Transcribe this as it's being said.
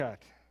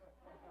cut.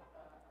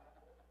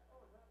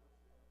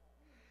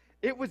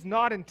 It was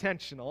not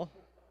intentional.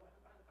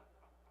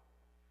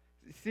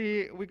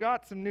 See, we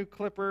got some new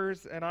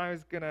clippers, and I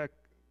was going to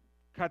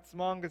cut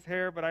Smonga's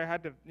hair, but I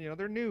had to,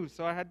 they're new,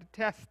 so I had to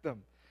test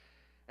them.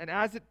 And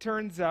as it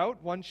turns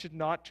out, one should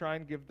not try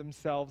and give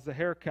themselves a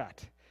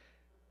haircut.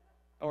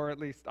 Or at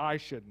least I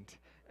shouldn't.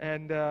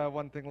 And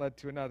one thing led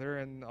to another,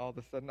 and all of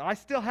a sudden, I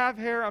still have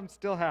hair, I'm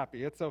still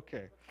happy. It's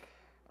okay.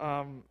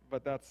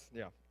 But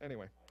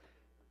anyway.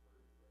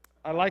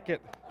 I like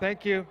it.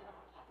 Thank you.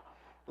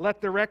 Let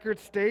the record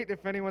state,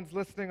 if anyone's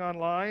listening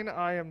online,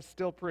 I am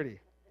still pretty.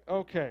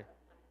 Okay.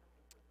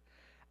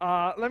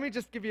 Let me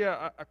just give you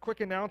a quick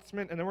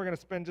announcement, and then we're going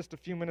to spend just a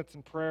few minutes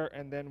in prayer,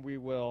 and then we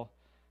will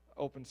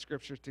open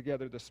scriptures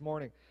together this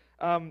morning.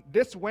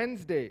 This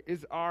Wednesday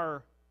is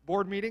our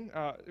board meeting.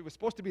 It was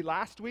supposed to be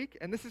last week,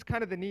 and this is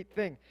kind of the neat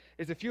thing,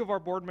 is a few of our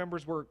board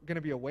members were going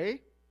to be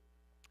away.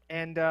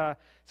 And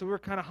so we were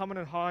kind of humming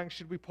and hawing,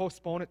 should we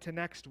postpone it to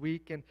next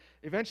week? And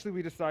eventually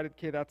we decided,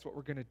 okay, that's what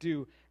we're going to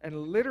do. And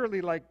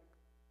literally,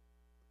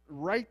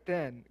 right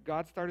then,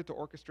 God started to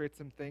orchestrate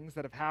some things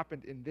that have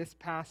happened in this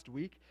past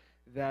week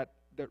that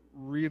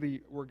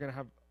really we're going to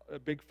have a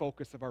big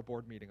focus of our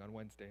board meeting on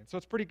Wednesday. And so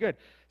it's pretty good.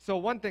 So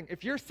one thing,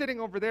 if you're sitting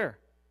over there,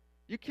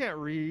 you can't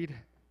read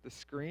the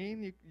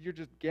screen. You're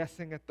just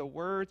guessing at the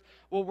words.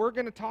 Well, we're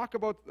going to talk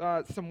about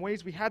some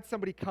ways. We had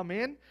somebody come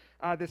in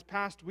this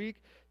past week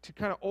to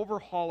kind of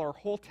overhaul our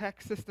whole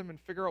tech system and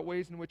figure out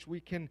ways in which we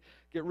can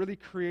get really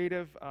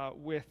creative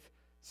with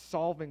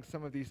solving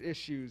some of these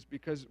issues,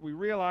 because we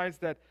realize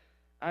that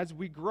as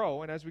we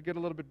grow and as we get a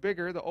little bit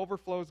bigger, the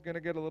overflow is going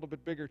to get a little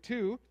bit bigger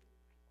too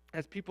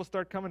as people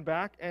start coming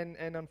back, and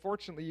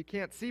unfortunately you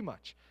can't see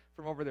much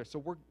from over there. So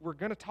we're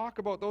going to talk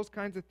about those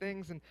kinds of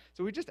things, and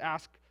so we just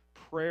ask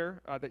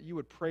prayer, that you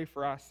would pray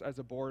for us as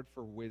a board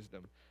for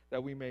wisdom,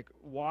 that we make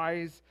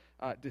wise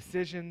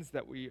decisions,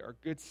 that we are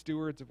good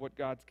stewards of what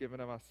God's given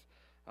of us.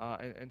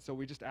 And so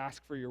we just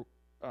ask for you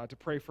to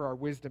pray for our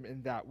wisdom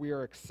in that. We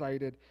are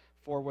excited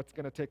for what's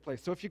going to take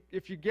place. So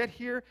if you get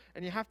here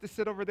and you have to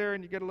sit over there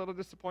and you get a little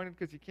disappointed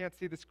because you can't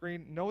see the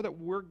screen, know that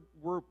we're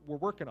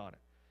working on it.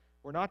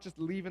 We're not just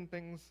leaving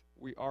things,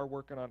 we are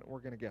working on it, and we're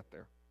going to get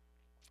there.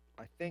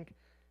 I think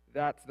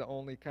that's the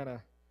only kind of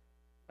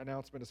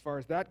announcement as far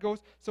as that goes.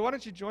 So why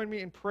don't you join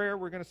me in prayer?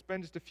 We're going to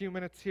spend just a few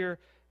minutes here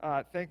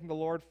thanking the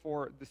Lord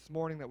for this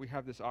morning that we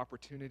have this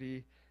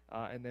opportunity,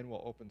 and then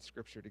we'll open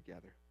Scripture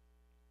together.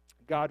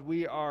 God,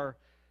 we are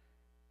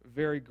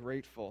very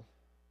grateful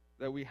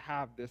that we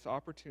have this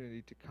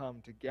opportunity to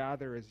come to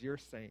gather as your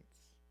saints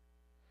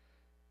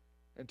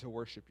and to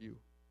worship you.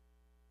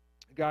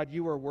 God,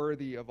 you are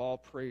worthy of all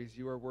praise.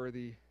 You are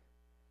worthy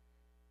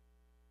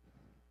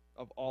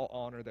of all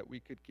honor that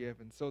we could give.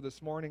 And so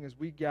this morning, as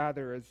we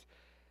gather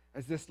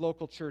as this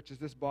local church, as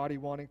this body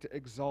wanting to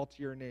exalt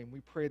your name,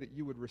 we pray that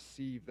you would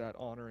receive that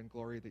honor and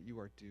glory that you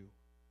are due.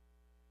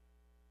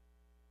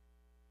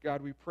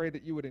 God, we pray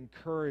that you would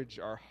encourage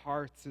our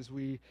hearts as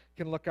we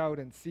can look out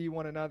and see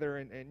one another.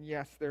 And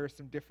yes, there are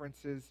some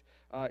differences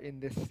in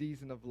this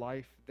season of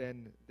life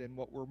than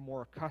what we're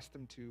more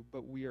accustomed to,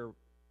 but we are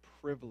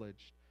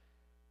privileged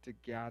to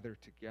gather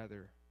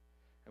together.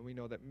 And we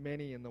know that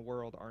many in the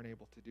world aren't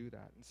able to do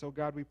that. And so,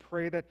 God, we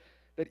pray that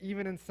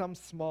even in some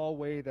small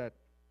way that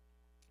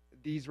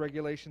these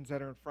regulations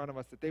that are in front of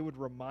us, that they would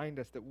remind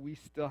us that we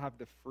still have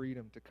the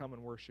freedom to come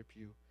and worship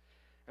you.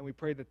 And we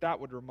pray that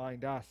would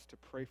remind us to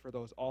pray for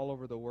those all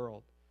over the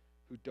world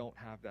who don't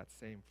have that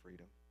same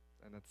freedom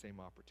and that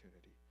same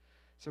opportunity.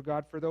 So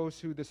God, for those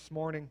who this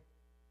morning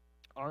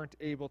aren't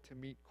able to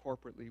meet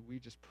corporately, we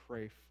just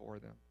pray for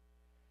them.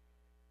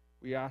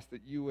 We ask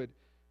that you would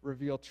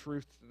reveal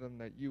truth to them,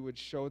 that you would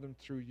show them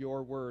through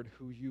your word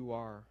who you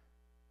are,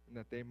 and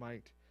that they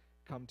might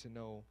come to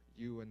know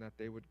you, and that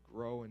they would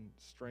grow and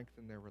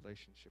strengthen their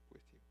relationship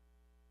with you.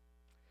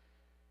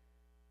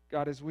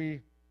 God, as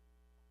we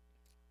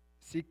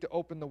seek to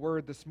open the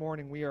word this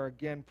morning, we are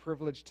again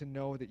privileged to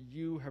know that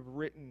you have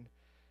written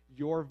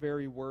your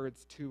very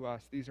words to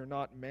us. These are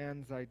not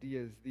man's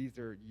ideas, these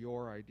are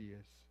your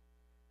ideas.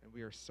 And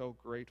we are so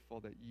grateful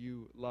that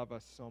you love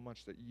us so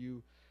much, that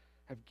you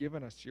have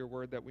given us your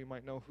word that we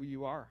might know who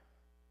you are.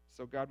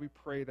 So God, we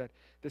pray that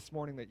this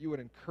morning that you would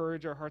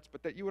encourage our hearts,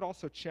 but that you would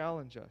also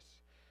challenge us.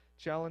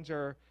 Challenge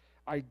our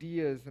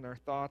ideas and our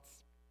thoughts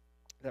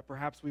that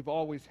perhaps we've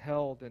always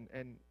held,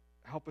 and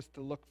help us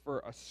to look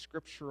for a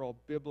scriptural,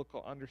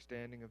 biblical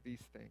understanding of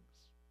these things.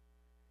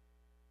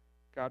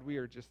 God, we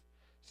are just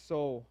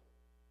so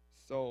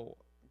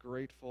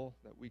grateful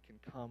that we can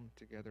come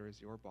together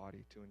as your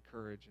body to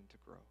encourage and to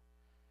grow.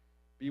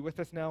 Be with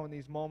us now in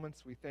these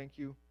moments. We thank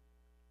you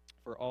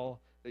for all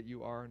that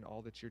you are and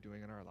all that you're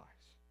doing in our lives.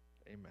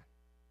 Amen.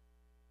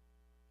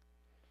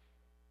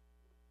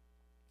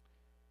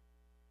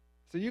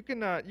 So you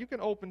can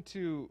open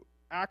to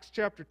Acts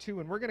chapter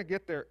 2, and we're going to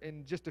get there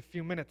in just a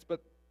few minutes,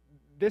 but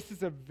this is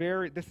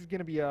going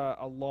to be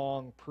a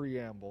long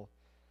preamble.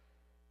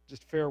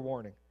 Just fair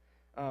warning.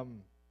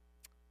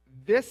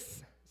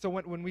 So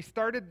when we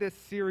started this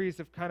series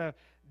of kind of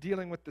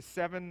dealing with the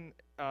 7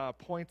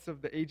 points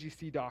of the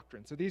AGC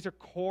doctrine. So these are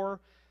core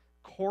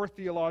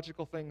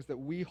theological things that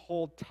we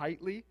hold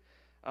tightly.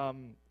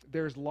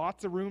 There's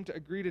lots of room to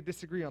agree to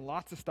disagree on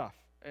lots of stuff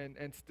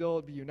and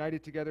still be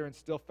united together and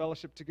still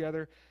fellowship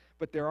together.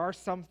 But there are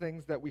some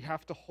things that we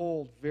have to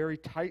hold very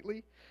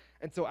tightly.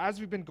 And so as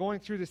we've been going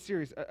through this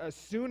series, as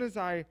soon as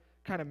I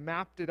kind of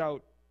mapped it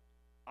out,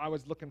 I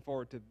was looking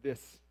forward to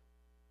this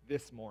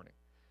morning.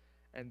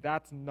 And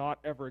that's not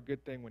ever a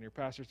good thing when your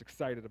pastor's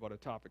excited about a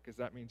topic, because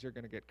that means you're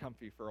going to get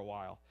comfy for a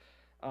while.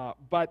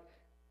 But,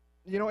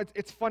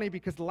 it's funny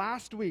because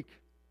last week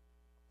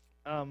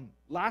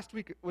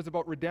was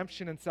about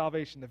redemption and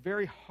salvation, the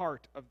very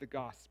heart of the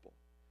gospel.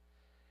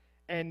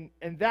 And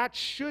that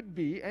should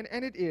be, and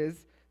it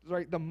is,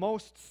 right, the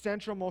most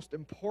central, most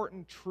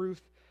important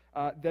truth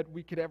that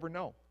we could ever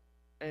know.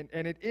 And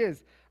it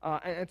is.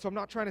 And so I'm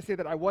not trying to say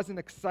that I wasn't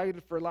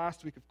excited for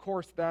last week. Of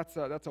course, that's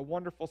a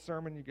wonderful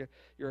sermon.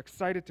 You're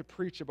excited to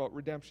preach about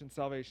redemption,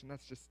 salvation.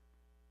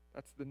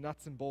 That's the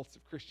nuts and bolts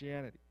of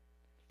Christianity.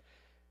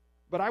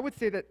 But I would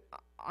say that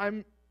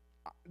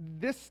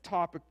this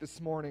topic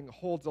this morning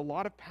holds a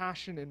lot of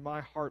passion in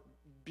my heart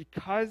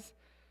because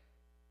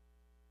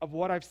of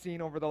what I've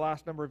seen over the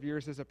last number of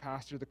years as a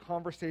pastor, the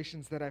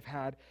conversations that I've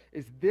had,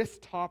 is this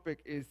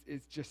topic is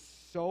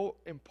just so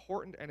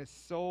important and is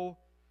so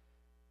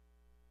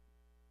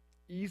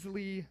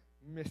easily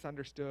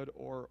misunderstood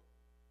or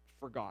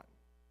forgotten.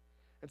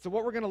 And so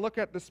what we're going to look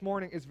at this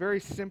morning is very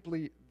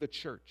simply the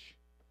church,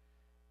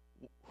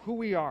 who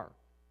we are.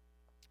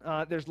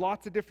 There's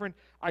lots of different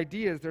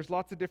ideas. There's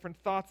lots of different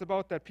thoughts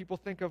about that. People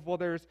think of,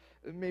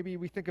 maybe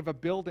we think of a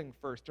building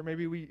first, or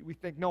maybe we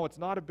think, no, it's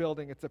not a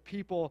building, it's a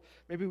people.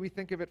 Maybe we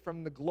think of it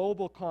from the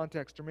global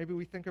context, or maybe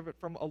we think of it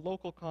from a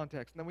local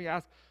context. And then we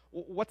ask,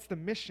 what's the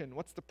mission?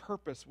 What's the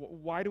purpose?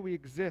 Why do we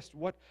exist?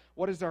 What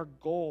is our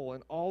goal?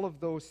 And all of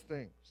those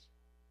things.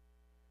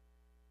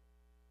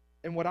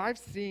 And what I've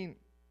seen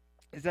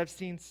is I've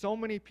seen so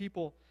many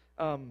people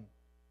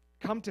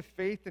come to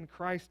faith in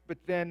Christ, but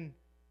then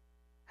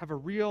have a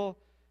real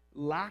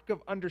lack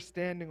of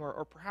understanding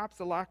or perhaps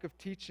a lack of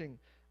teaching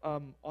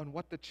on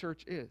what the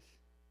church is.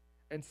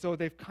 And so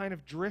they've kind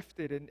of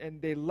drifted,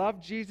 and they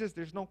love Jesus,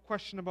 there's no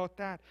question about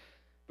that,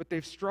 but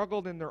they've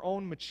struggled in their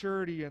own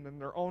maturity and in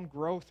their own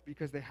growth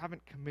because they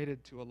haven't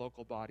committed to a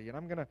local body. And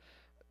I'm going to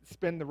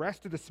spend the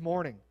rest of this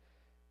morning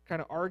kind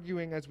of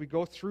arguing as we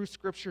go through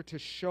Scripture to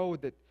show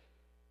that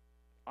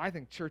I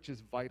think church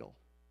is vital.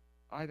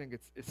 I think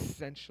it's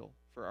essential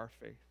for our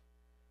faith.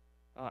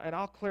 And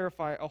I'll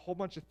clarify a whole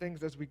bunch of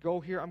things as we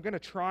go here. I'm going to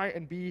try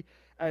and be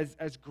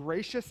as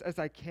gracious as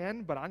I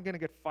can, but I'm going to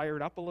get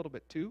fired up a little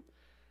bit too,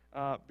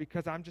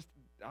 because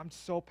I'm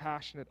so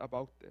passionate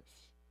about this.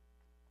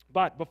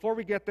 But before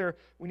we get there,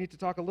 we need to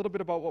talk a little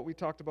bit about what we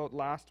talked about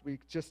last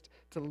week, just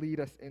to lead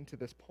us into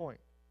this point.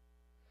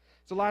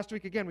 So last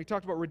week, again, we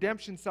talked about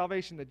redemption,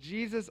 salvation, that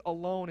Jesus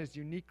alone is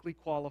uniquely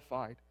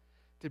qualified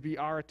to be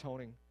our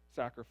atoning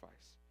sacrifice.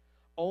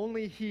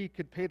 Only He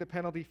could pay the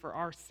penalty for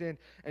our sin.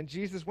 And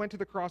Jesus went to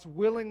the cross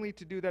willingly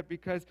to do that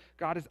because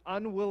God is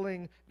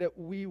unwilling that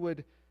we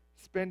would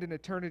spend an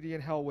eternity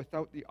in hell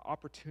without the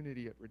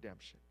opportunity at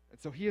redemption. And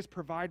so He has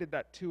provided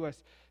that to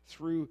us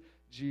through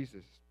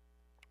Jesus.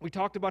 We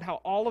talked about how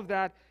all of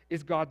that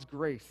is God's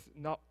grace.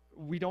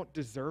 We don't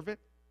deserve it.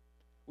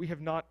 We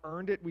have not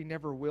earned it. We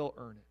never will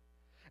earn it.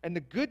 And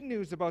the good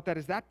news about that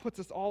is that puts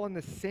us all in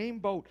the same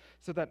boat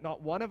so that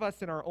not one of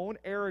us in our own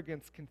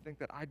arrogance can think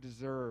that I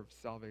deserve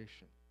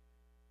salvation.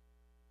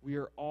 We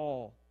are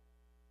all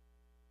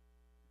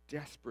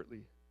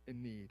desperately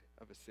in need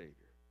of a Savior.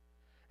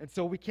 And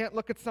so we can't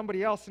look at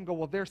somebody else and go,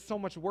 well, they're so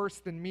much worse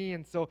than me,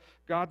 and so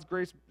God's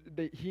grace,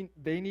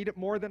 they need it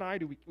more than I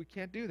do. We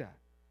can't do that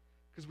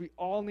because we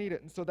all need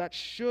it. And so that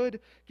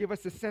should give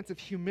us a sense of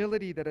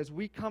humility that as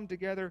we come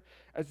together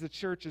as the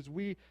church, as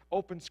we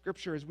open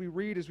Scripture, as we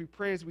read, as we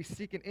pray, as we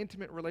seek an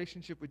intimate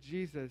relationship with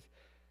Jesus,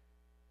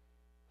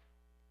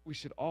 we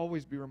should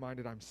always be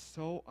reminded, I'm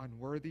so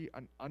unworthy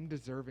and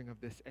undeserving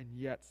of this, and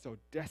yet so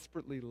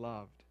desperately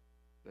loved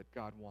that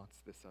God wants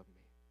this of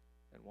me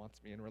and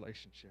wants me in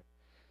relationship.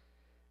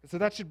 And so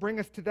that should bring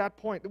us to that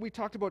point. We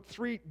talked about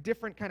three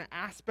different kind of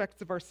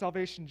aspects of our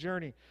salvation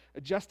journey: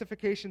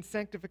 justification,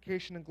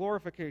 sanctification, and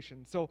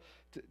glorification. So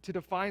to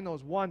define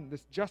those, one,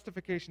 this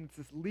justification, it's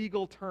this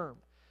legal term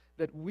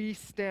that we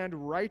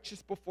stand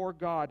righteous before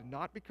God,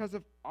 not because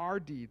of our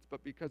deeds,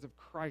 but because of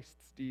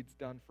Christ's deeds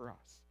done for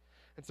us.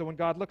 And so when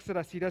God looks at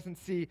us, He doesn't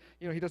see,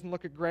 He doesn't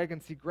look at Greg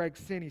and see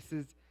Greg's sin.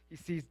 He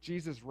sees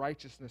Jesus'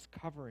 righteousness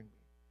covering me.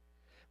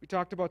 We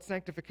talked about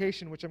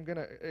sanctification, which I'm going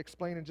to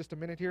explain in just a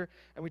minute here,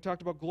 and we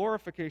talked about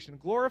glorification.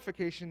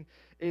 Glorification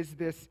is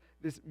this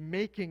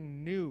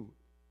making new.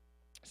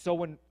 So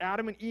when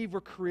Adam and Eve were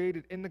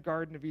created in the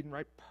Garden of Eden,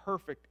 right,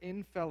 perfect,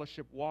 in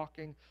fellowship,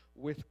 walking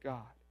with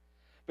God.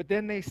 But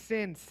then they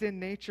sinned. Sin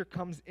nature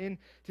comes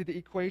into the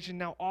equation.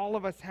 Now all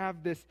of us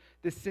have this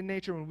sin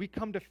nature. When we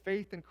come to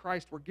faith in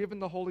Christ, we're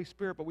given the Holy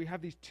Spirit, but we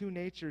have these two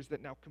natures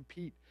that now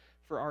compete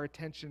for our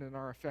attention and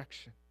our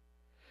affection.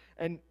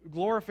 And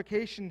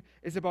glorification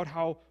is about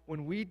how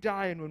when we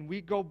die and when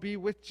we go be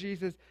with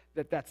Jesus,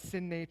 that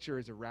sin nature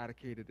is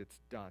eradicated. It's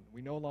done.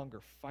 We no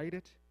longer fight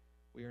it.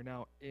 We are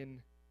now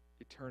in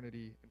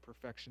eternity and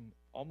perfection.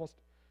 Almost,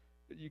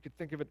 you could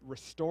think of it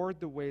restored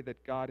the way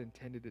that God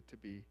intended it to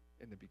be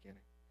in the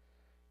beginning.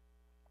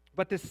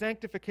 But this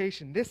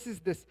sanctification, this is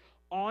this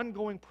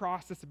ongoing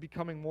process of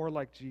becoming more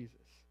like Jesus.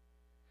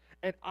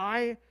 And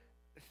I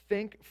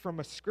think from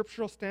a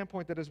scriptural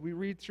standpoint that as we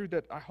read through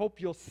that, I hope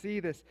you'll see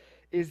this,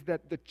 is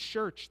that the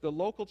church, the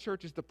local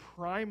church, is the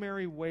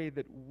primary way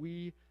that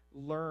we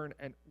learn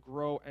and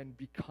grow and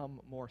become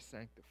more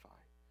sanctified.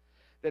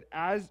 That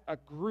as a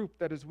group,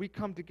 that as we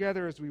come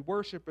together, as we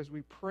worship, as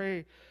we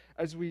pray,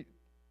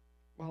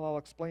 I'll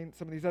explain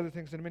some of these other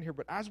things in a minute here,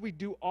 but as we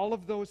do all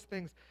of those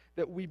things,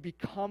 that we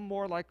become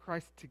more like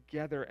Christ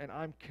together, and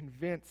I'm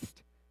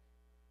convinced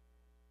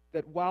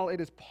that while it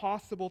is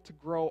possible to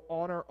grow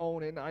on our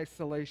own in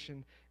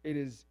isolation, it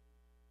is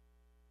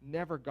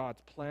never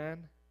God's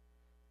plan.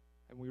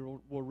 And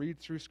we'll read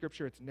through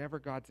Scripture, it's never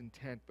God's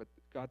intent, but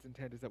God's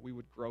intent is that we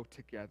would grow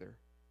together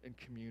in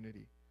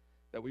community,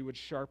 that we would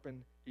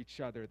sharpen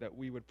each other, that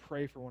we would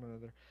pray for one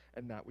another,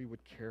 and that we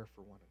would care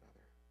for one another.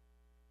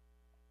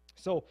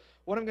 So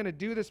what I'm going to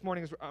do this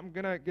morning is I'm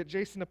going to get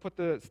Jason to put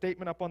the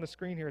statement up on the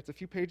screen here. It's a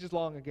few pages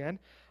long again.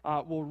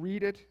 We'll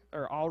read it,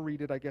 or I'll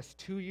read it, I guess,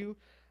 to you.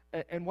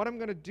 And what I'm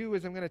going to do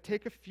is I'm going to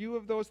take a few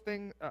of those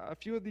things, a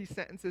few of these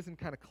sentences and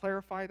kind of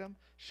clarify them,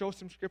 show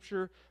some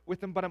scripture with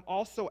them. But I'm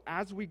also,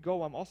 as we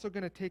go, I'm also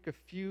going to take a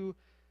few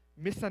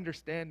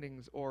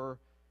misunderstandings or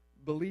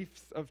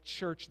beliefs of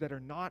church that are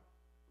not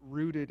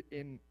rooted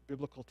in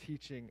biblical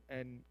teaching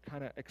and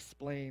kind of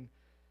explain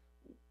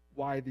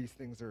why these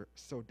things are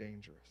so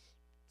dangerous.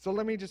 So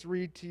let me just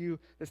read to you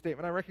the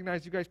statement. I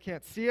recognize you guys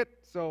can't see it,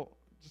 so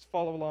just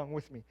follow along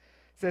with me.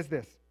 It says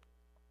this: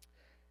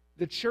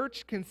 the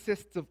church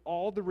consists of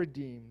all the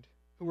redeemed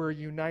who are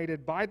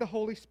united by the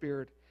Holy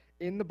Spirit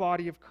in the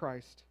body of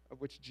Christ, of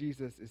which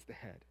Jesus is the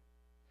head.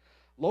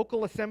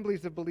 Local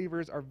assemblies of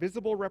believers are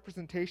visible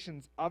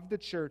representations of the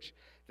church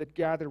that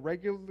gather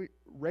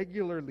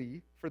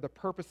regularly for the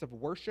purpose of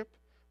worship,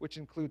 which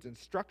includes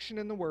instruction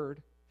in the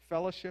Word,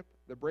 fellowship,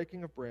 the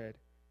breaking of bread,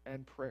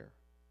 and prayer.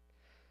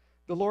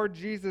 The Lord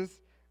Jesus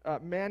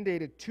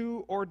mandated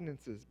two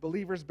ordinances,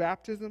 believers'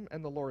 baptism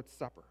and the Lord's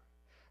Supper.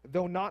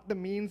 Though not the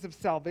means of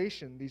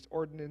salvation, these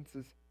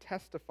ordinances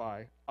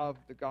testify of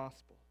the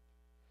gospel.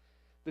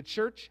 The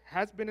church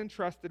has been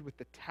entrusted with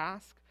the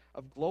task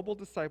of global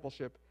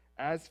discipleship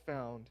as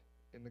found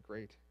in the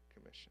Great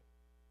Commission.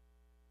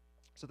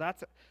 So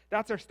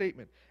that's our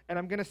statement. And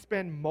I'm going to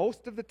spend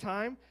most of the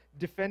time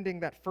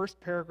defending that first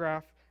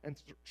paragraph and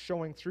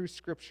showing through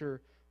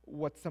Scripture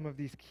what some of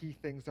these key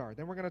things are.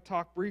 Then we're going to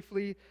talk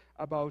briefly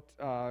about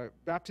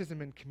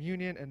baptism and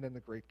communion and then the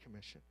Great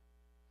Commission.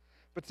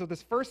 But so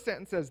this first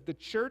sentence says, the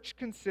church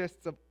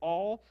consists of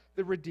all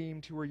the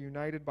redeemed who are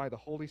united by the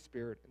Holy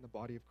Spirit in the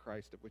body of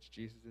Christ, of which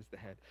Jesus is the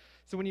head.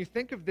 So when you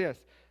think of this,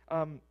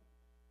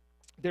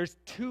 there's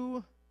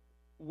two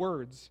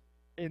words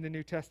in the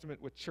New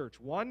Testament with church.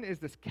 One is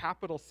this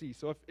capital C.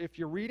 So if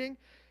you're reading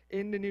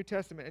in the New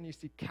Testament and you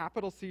see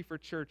capital C for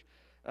church,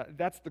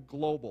 that's the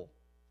global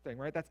thing,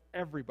 right? That's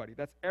everybody.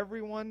 That's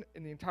everyone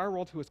in the entire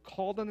world who has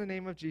called on the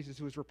name of Jesus,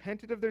 who has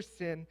repented of their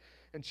sin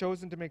and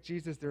chosen to make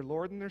Jesus their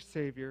Lord and their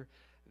Savior.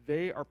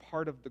 They are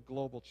part of the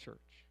global church.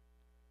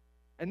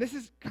 And this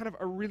is kind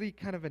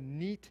of a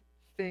neat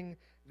thing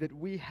that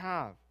we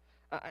have.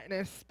 And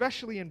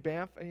especially in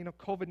Banff, and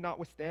COVID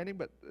notwithstanding,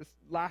 but this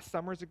last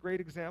summer is a great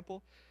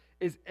example,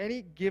 is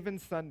any given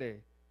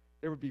Sunday,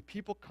 there would be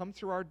people come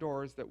through our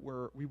doors that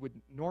we would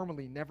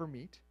normally never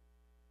meet,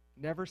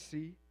 never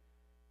see,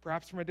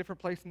 perhaps from a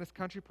different place in this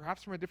country,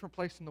 perhaps from a different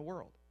place in the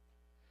world.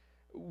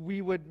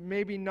 We would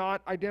maybe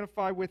not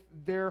identify with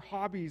their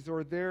hobbies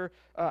or their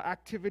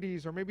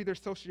activities or maybe their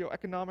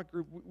socioeconomic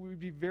group. We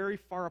would be very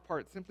far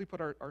apart. Simply put,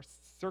 our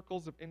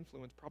circles of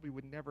influence probably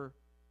would never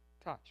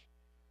touch.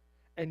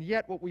 And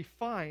yet what we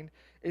find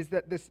is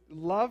that this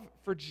love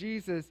for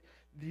Jesus,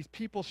 these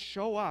people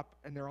show up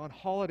and they're on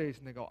holidays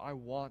and they go, I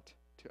want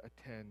to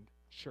attend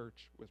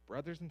church with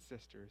brothers and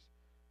sisters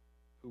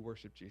who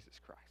worship Jesus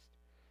Christ.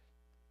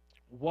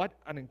 What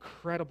an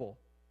incredible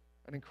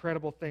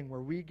thing where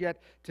we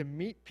get to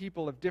meet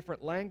people of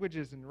different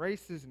languages and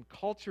races and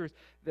cultures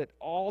that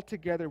all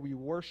together we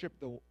worship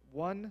the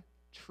one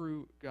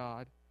true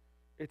God.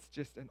 It's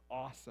just an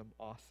awesome,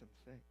 awesome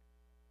thing.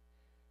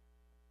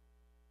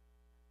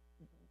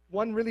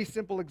 One really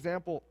simple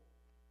example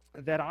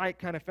that I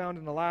kind of found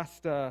in the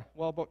last,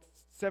 about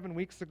 7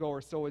 weeks ago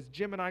or so is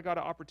Jim and I got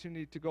an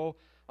opportunity to go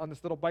on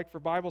this little Bike for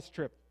Bibles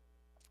trip.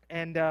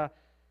 And,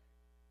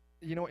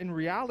 in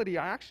reality,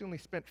 I actually only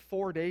spent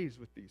 4 days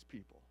with these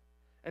people.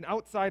 And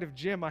outside of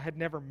Jim, I had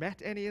never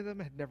met any of them,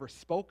 had never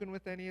spoken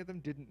with any of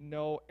them, didn't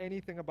know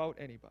anything about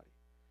anybody.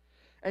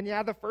 And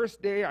yeah, the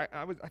first day, I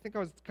think I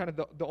was kind of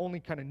the only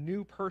kind of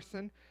new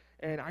person,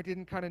 and I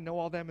didn't kind of know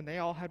all them, and they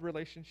all had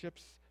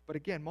relationships. But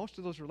again, most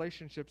of those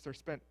relationships are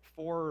spent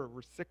 4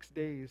 or 6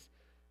 days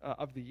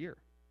of the year.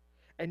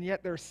 And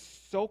yet they're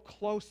so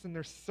close and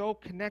they're so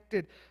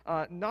connected,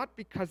 not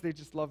because they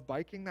just love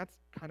biking. That's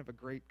kind of a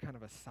great kind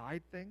of a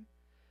side thing.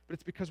 But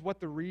it's because what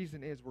the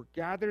reason is. We're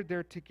gathered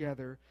there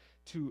together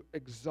to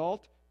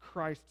exalt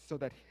Christ so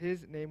that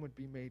his name would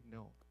be made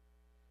known.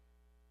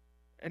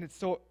 And it's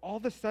so all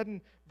of a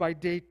sudden by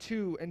day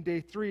 2 and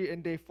day 3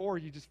 and day 4,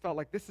 you just felt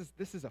like this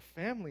is a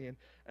family,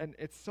 and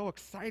it's so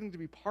exciting to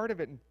be part of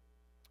it.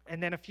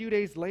 And then a few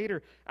days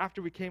later,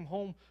 after we came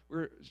home,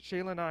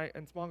 Shayla and I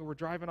and Smonga were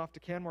driving off to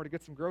Canmore to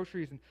get some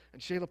groceries,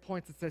 and Shayla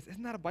points and says,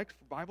 "Isn't that a Bikes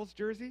for Bibles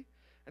jersey?"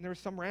 And there was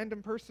some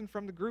random person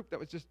from the group that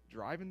was just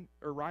driving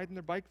or riding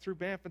their bike through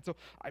Banff. And so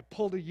I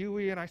pulled a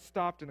Yui and I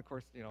stopped, and of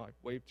course, I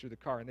waved through the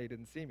car and they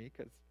didn't see me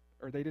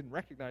or they didn't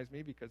recognize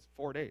me because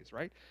 4 days,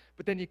 right?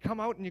 But then you come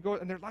out and you go,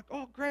 and they're like,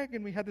 "Oh, Greg,"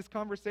 and we had this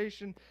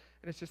conversation,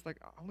 and it's just like,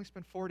 I only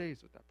spent 4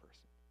 days with that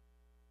person.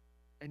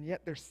 And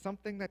yet there's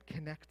something that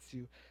connects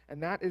you,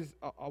 and that is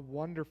a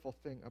wonderful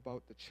thing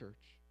about the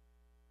church.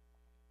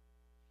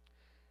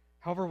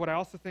 However, what I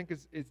also think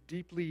is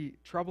deeply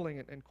troubling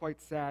and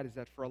quite sad is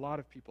that for a lot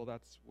of people,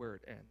 that's where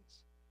it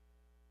ends.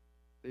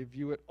 They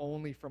view it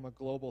only from a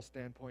global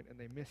standpoint, and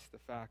they miss the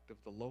fact of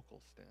the local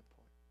standpoint.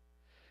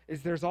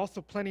 There's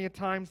also plenty of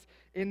times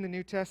in the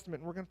New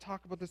Testament, and we're going to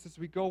talk about this as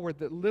we go, where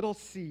the little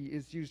c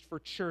is used for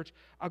church,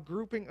 a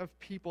grouping of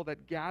people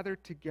that gather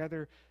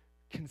together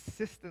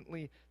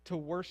consistently to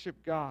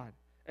worship God.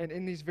 And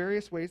in these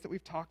various ways that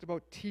we've talked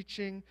about,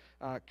 teaching,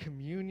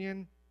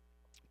 communion,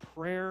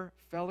 prayer,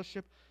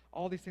 fellowship,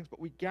 all these things. But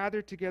we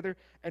gather together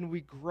and we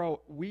grow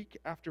week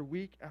after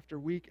week after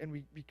week, and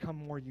we become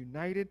more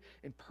united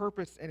in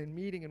purpose and in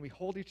meeting, and we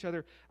hold each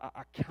other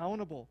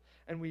accountable,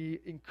 and we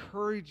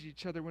encourage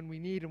each other when we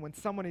need. And when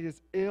someone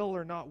is ill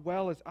or not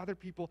well, as other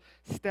people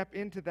step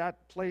into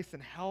that place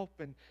and help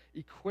and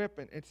equip,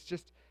 and it's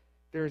just,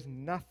 there's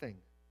nothing.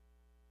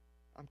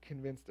 I'm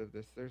convinced of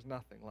this. There's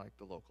nothing like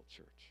the local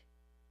church.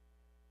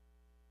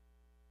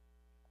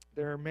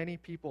 There are many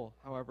people,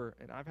 however,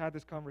 and I've had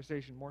this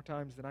conversation more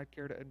times than I'd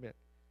care to admit.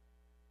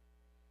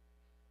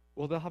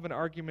 Well, they'll have an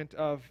argument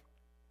of,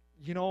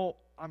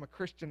 I'm a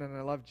Christian and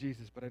I love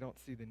Jesus, but I don't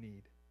see the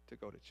need to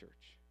go to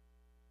church.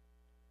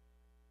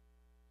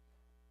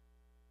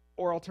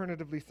 Or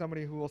alternatively,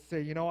 somebody who will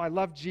say, I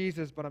love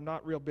Jesus, but I'm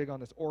not real big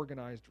on this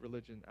organized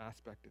religion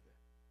aspect of it.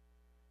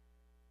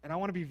 And I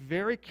want to be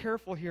very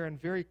careful here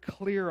and very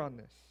clear on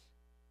this.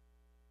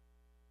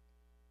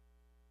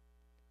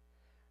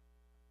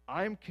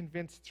 I'm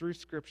convinced through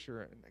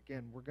Scripture, and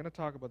again, we're going to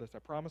talk about this. I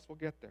promise we'll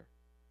get there.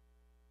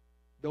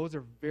 Those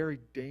are very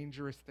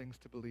dangerous things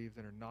to believe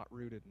that are not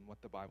rooted in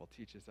what the Bible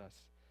teaches us,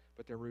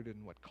 but they're rooted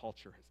in what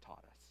culture has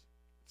taught us,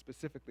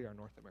 specifically our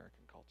North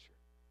American culture.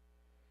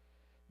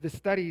 The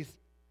studies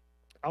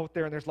out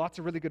there, and there's lots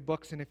of really good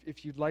books, and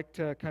if you'd like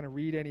to kind of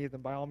read any of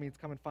them, by all means,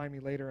 come and find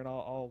me later, and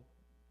I'll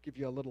give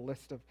you a little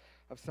list of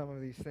some of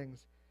these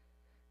things.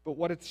 But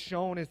what it's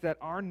shown is that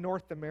our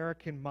North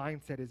American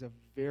mindset is a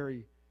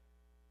very,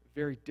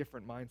 very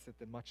different mindset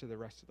than much of the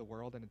rest of the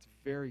world, and it's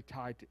very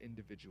tied to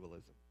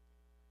individualism.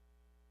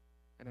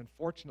 And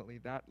unfortunately,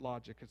 that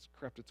logic has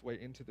crept its way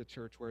into the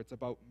church, where it's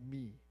about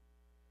me.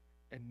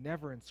 And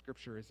never in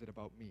Scripture is it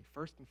about me.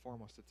 First and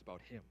foremost, it's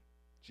about him,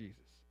 Jesus.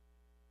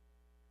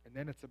 And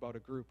then it's about a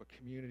group, a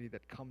community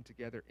that come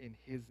together in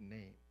his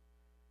name.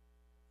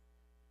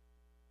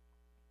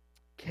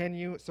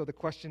 So the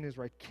question is,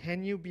 right,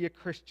 can you be a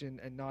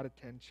Christian and not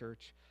attend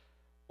church,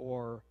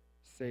 or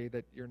say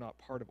that you're not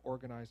part of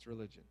organized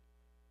religion?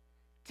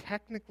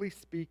 Technically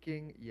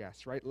speaking,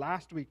 yes, right?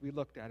 Last week we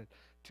looked at it.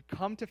 To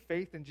come to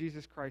faith in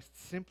Jesus Christ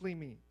simply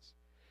means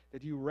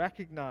that you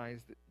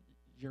recognize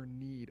your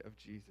need of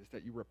Jesus,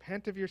 that you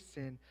repent of your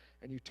sin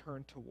and you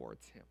turn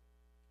towards him.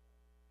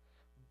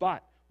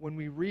 But when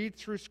we read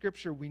through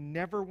Scripture, we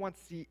never once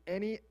see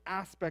any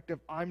aspect of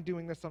I'm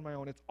doing this on my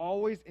own. It's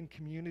always in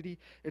community.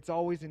 It's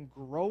always in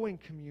growing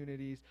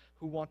communities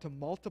who want to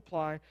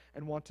multiply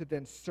and want to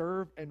then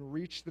serve and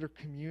reach their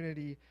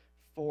community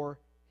for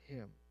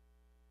him.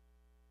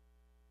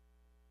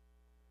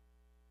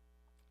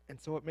 And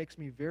so it makes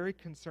me very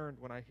concerned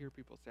when I hear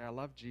people say, I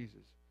love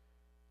Jesus,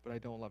 but I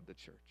don't love the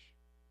church.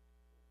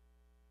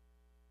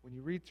 When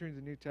you read through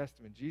the New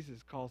Testament,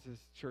 Jesus calls his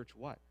church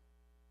what?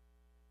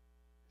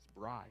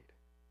 Bride.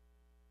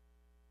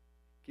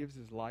 He gives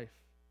his life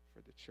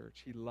for the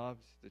church. He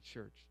loves the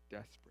church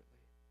desperately.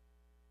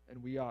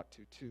 And we ought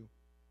to too.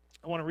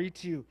 I want to read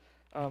to you.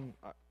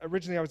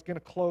 Originally I was going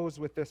to close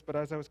with this, but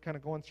as I was kind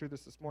of going through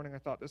this morning, I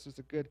thought this was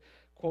a good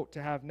quote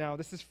to have now.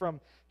 This is from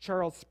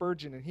Charles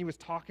Spurgeon, and he was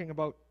talking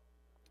about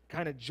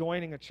kind of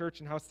joining a church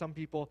and how some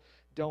people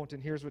don't.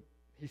 And here's what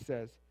he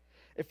says.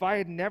 If I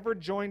had never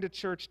joined a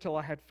church till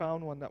I had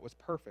found one that was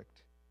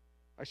perfect,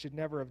 I should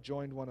never have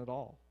joined one at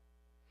all.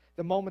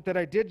 The moment that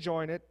I did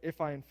join it,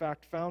 if I in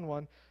fact found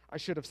one, I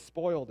should have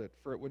spoiled it,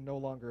 for it would no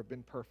longer have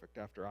been perfect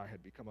after I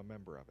had become a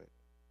member of it.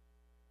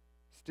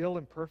 Still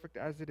imperfect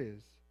as it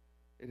is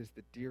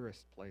the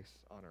dearest place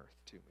on earth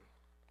to me.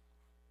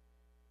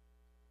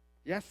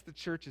 Yes, the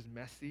church is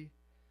messy,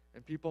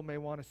 and people may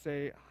want to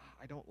say,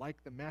 I don't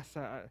like the mess,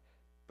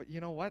 but you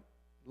know what?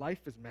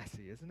 Life is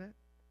messy, isn't it?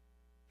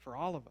 For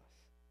all of us.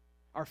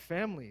 Our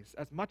families,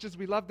 as much as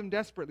we love them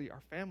desperately,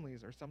 our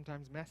families are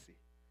sometimes messy.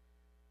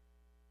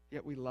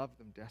 Yet we love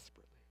them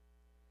desperately.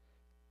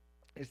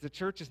 The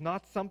church is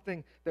not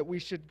something that we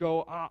should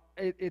go,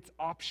 it's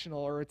optional,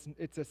 or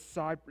it's a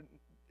side,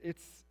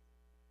 it's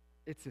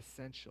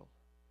essential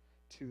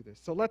to this.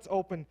 So let's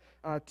open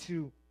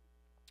to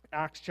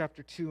Acts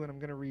chapter 2, and I'm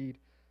going to read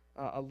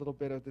a little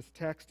bit of this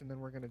text, and then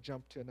we're going to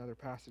jump to another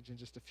passage in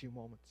just a few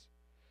moments.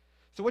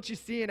 So what you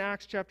see in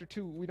Acts chapter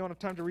 2, we don't have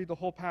time to read the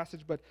whole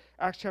passage, but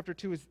Acts chapter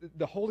 2 is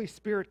the Holy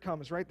Spirit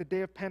comes, right? The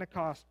day of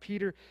Pentecost.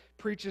 Peter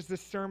preaches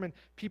this sermon.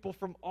 People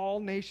from all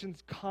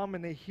nations come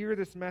and they hear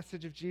this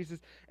message of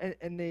Jesus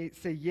and they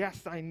say,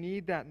 yes, I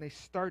need that. And they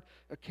start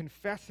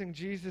confessing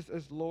Jesus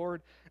as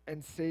Lord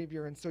and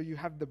Savior. And so you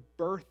have the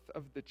birth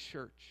of the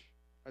church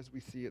as we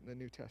see it in the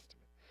New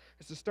Testament.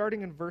 And so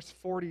starting in verse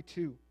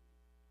 42,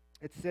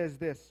 it says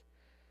this.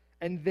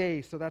 And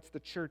they, so that's the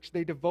church,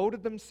 they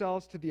devoted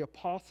themselves to the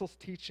apostles'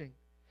 teaching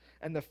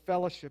and the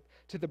fellowship,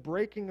 to the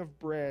breaking of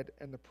bread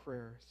and the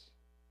prayers.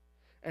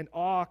 And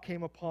awe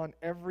came upon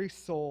every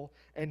soul,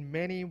 and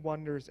many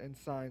wonders and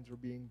signs were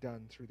being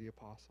done through the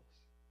apostles.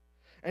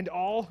 And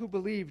all who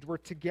believed were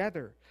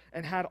together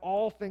and had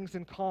all things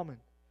in common.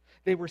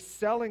 They were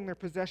selling their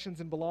possessions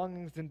and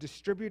belongings and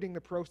distributing the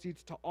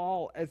proceeds to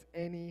all as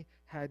any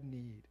had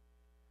need.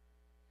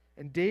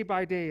 And day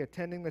by day,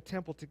 attending the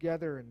temple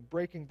together and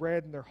breaking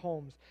bread in their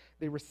homes,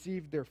 they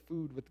received their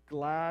food with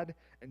glad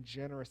and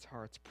generous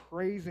hearts,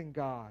 praising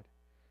God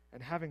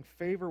and having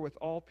favor with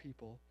all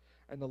people.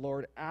 And the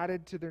Lord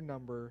added to their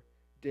number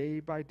day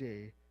by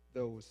day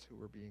those who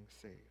were being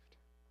saved.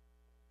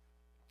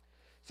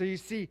 So you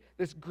see,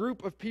 this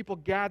group of people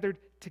gathered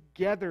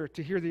together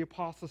to hear the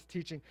apostles'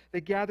 teaching.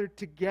 They gathered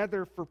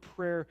together for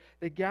prayer.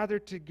 They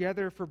gathered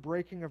together for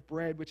breaking of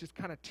bread, which is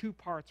kind of two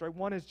parts, right?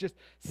 One is just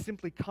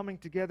simply coming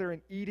together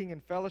and eating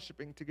and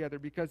fellowshipping together,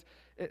 because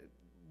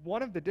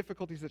one of the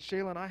difficulties that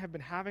Shayla and I have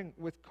been having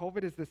with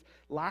COVID is this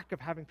lack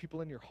of having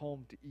people in your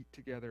home to eat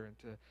together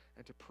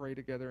and to pray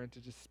together and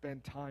to just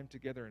spend time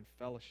together in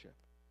fellowship.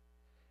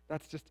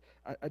 That's just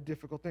a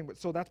difficult thing. But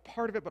so that's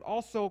part of it, but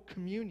also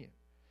communion,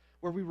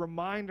 where we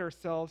remind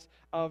ourselves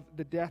of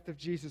the death of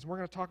Jesus. We're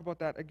going to talk about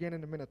that again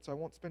in a minute, so I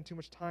won't spend too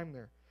much time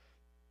there.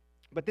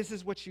 But this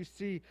is what you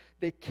see.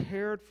 They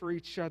cared for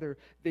each other.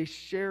 They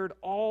shared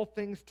all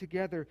things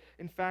together.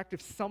 In fact,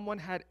 if someone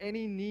had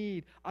any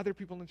need, other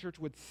people in the church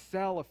would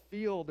sell a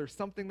field or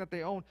something that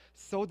they own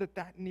so that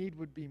that need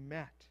would be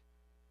met.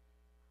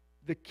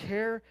 The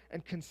care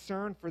and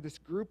concern for this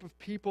group of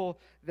people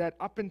that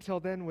up until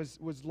then was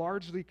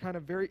largely kind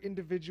of very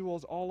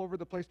individuals all over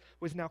the place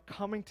was now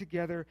coming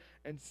together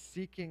and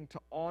seeking to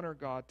honor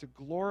God, to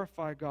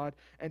glorify God,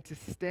 and to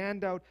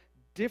stand out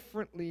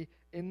differently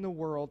in the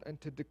world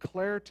and to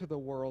declare to the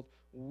world,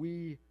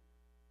 we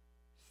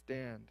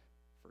stand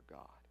for God.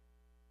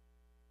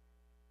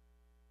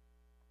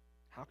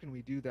 How can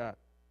we do that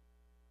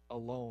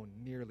alone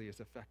nearly as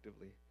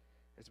effectively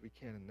as we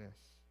can in this?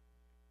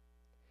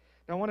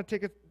 Now, I want to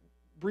take a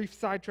brief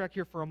sidetrack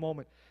here for a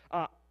moment.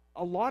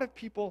 A lot of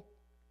people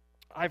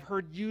I've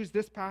heard use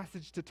this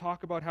passage to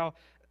talk about how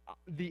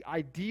the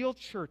ideal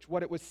church,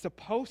 what it was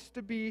supposed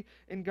to be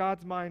in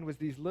God's mind, was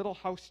these little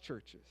house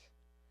churches.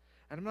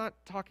 And I'm not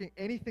talking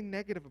anything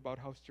negative about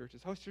house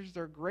churches. House churches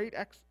are a great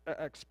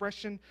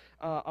expression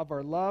of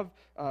our love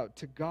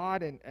to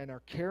God and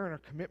our care and our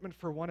commitment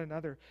for one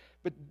another.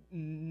 But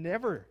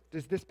never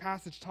does this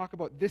passage talk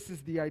about this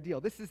is the ideal.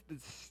 This is the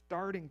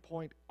starting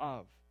point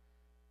of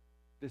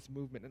this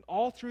movement. And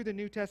all through the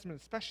New Testament,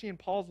 especially in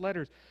Paul's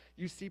letters,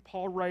 you see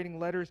Paul writing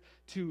letters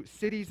to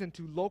cities and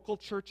to local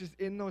churches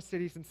in those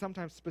cities, and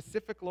sometimes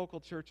specific local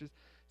churches,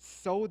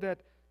 so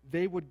that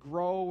they would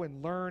grow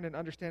and learn and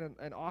understand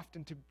and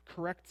often to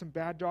correct some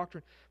bad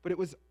doctrine. But it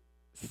was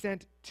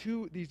sent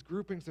to these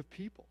groupings of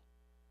people.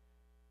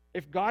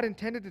 If God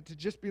intended it to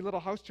just be little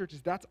house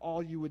churches, that's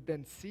all you would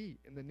then see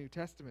in the New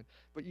Testament.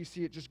 But you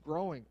see it just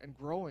growing and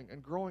growing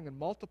and growing and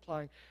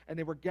multiplying. And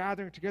they were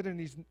gathering together in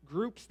these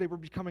groups. They were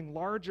becoming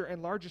larger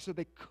and larger, so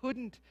they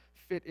couldn't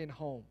fit in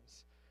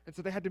homes. And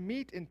so they had to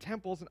meet in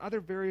temples and other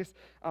various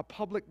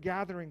public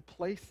gathering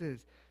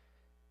places.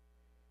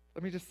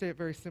 Let me just say it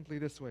very simply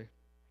this way.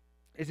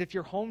 Is if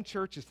your home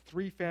church is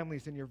 3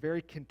 families and you're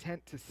very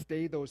content to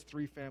stay those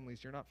 3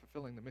 families, you're not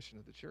fulfilling the mission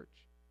of the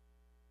church.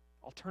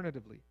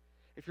 Alternatively,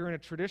 if you're in a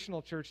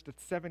traditional church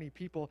that's 70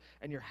 people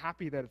and you're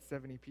happy that it's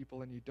 70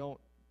 people and you don't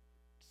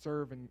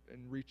serve and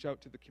reach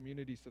out to the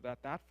community so that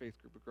faith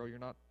group would grow, you're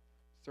not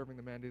serving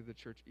the mandate of the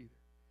church either.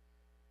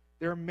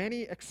 There are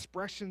many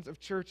expressions of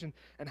church,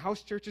 and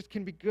house churches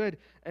can be good,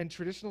 and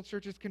traditional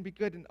churches can be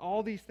good, and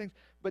all these things,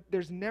 but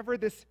there's never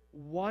this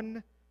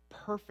one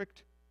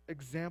perfect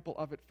example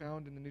of it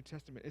found in the New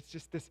Testament. It's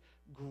just this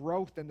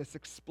growth and this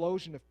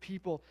explosion of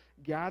people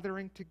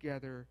gathering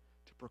together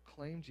to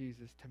proclaim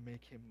Jesus, to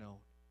make him known,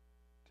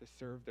 to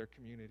serve their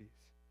communities,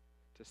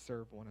 to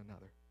serve one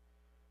another.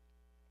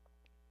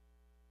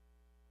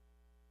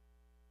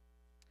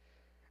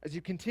 As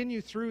you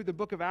continue through the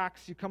book of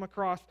Acts, you come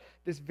across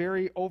this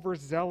very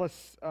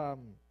overzealous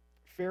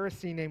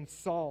Pharisee named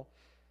Saul,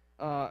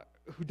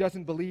 who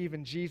doesn't believe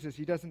in Jesus.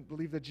 He doesn't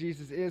believe that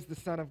Jesus is the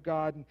Son of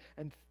God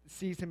and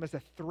sees him as a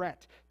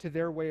threat to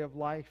their way of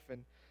life.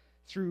 And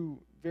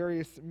through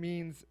various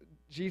means,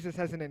 Jesus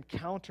has an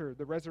encounter.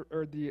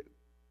 The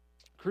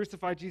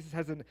crucified Jesus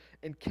has an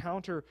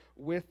encounter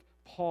with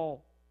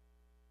Saul,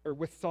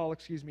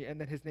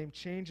 and then his name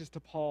changes to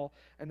Paul,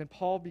 and then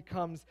Paul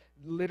becomes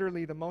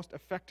literally the most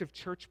effective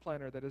church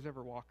planter that has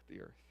ever walked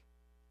the earth.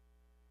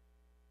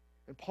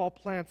 And Paul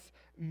plants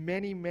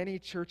many, many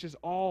churches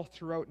all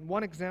throughout. And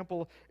one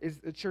example is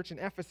the church in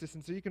Ephesus.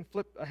 And so you can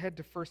flip ahead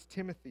to 1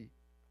 Timothy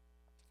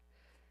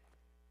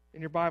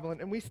in your Bible.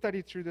 And we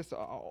studied through this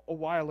a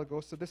while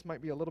ago, so this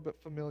might be a little bit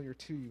familiar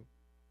to you.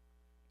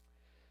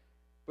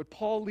 But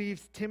Paul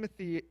leaves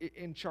Timothy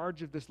in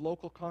charge of this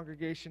local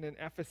congregation in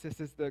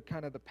Ephesus as the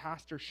kind of the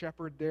pastor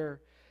shepherd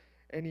there.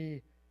 And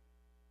he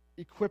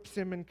equips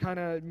him and kind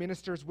of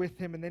ministers with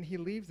him. And then he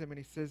leaves him and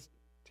he says,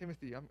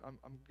 Timothy, I'm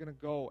going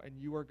to go, and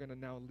you are going to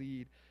now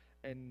lead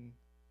and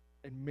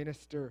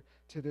minister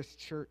to this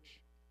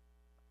church.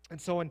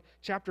 And so in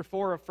chapter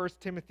 4 of 1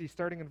 Timothy,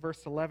 starting in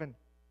verse 11,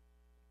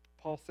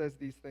 Paul says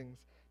these things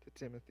to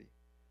Timothy.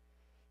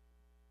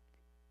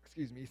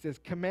 He says,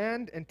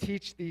 "Command and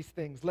teach these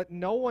things. Let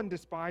no one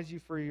despise you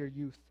for your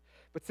youth,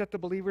 but set the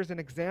believers an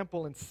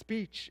example in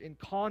speech, in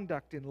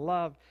conduct, in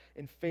love,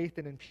 in faith,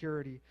 and in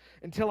purity.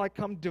 Until I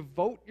come,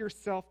 devote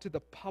yourself to the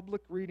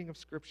public reading of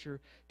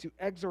Scripture, to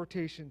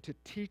exhortation, to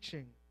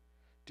teaching.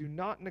 Do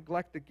not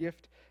neglect the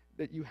gift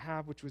that you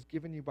have, which was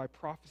given you by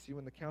prophecy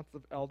when the council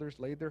of elders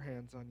laid their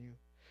hands on you.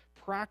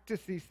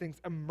 Practice these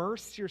things,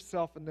 immerse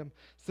yourself in them,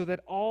 so that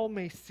all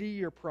may see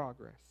your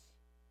progress.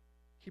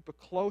 Keep a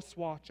close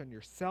watch on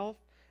yourself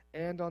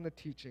and on the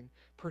teaching.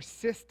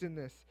 Persist in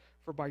this,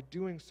 for by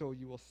doing so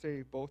you will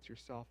save both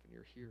yourself and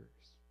your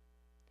hearers."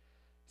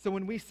 So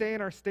when we say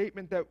in our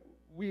statement that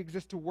we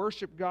exist to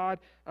worship God,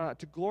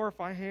 to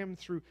glorify Him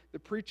through the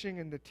preaching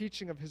and the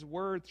teaching of His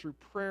Word, through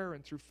prayer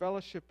and through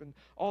fellowship and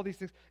all these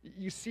things,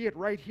 you see it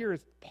right here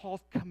as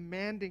Paul's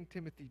commanding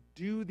Timothy,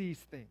 do these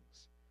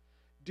things.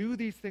 Do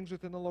these things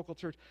within the local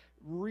church.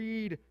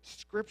 Read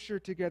Scripture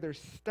together.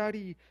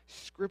 Study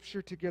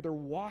Scripture together.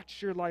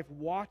 Watch your life.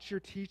 Watch your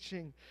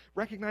teaching.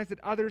 Recognize that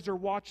others are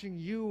watching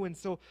you, and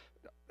so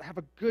have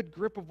a good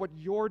grip of what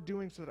you're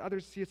doing so that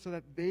others see it, so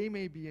that they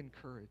may be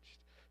encouraged,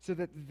 so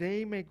that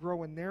they may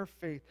grow in their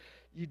faith.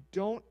 You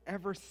don't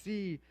ever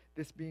see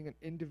this being an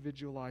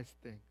individualized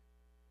thing.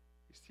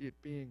 You see it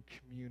being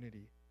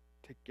community,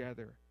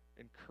 together,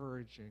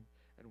 encouraging,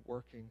 and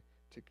working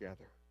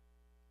together.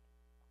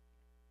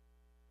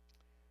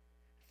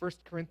 1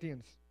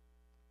 Corinthians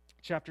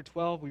chapter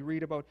 12, we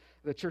read about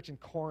the church in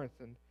Corinth,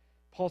 and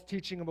Paul's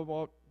teaching them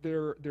about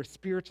their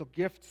spiritual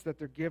gifts that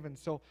they're given.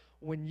 So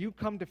when you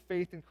come to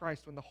faith in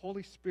Christ, when the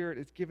Holy Spirit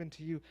is given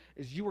to you,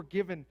 is you are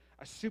given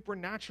a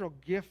supernatural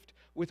gift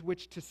with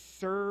which to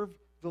serve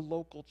the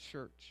local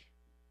church.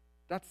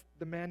 That's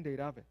the mandate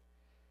of it.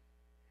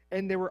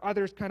 And there were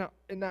others kind of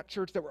in that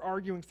church that were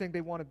arguing, saying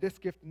they wanted this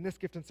gift and this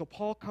gift. And so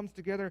Paul comes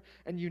together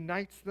and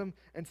unites them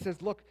and says,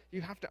 look,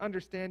 you have to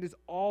understand is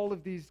all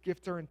of these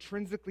gifts are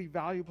intrinsically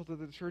valuable to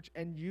the church,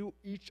 and you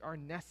each are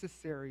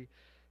necessary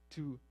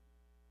to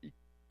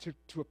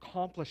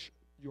accomplish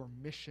your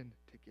mission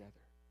together.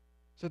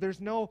 So there's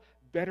no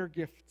better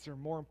gifts or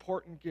more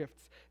important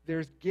gifts.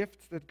 There's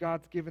gifts that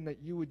God's given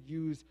that you would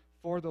use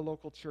for the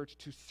local church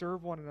to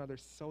serve one another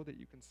so that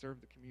you can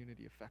serve the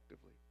community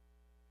effectively.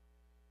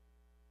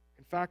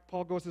 In fact,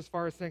 Paul goes as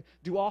far as saying,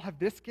 do all have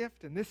this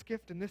gift and this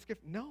gift and this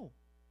gift? No.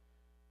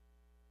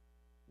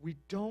 We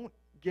don't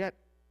get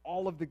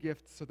all of the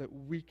gifts so that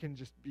we can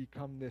just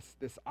become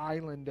this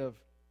island of,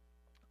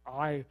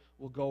 I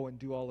will go and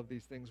do all of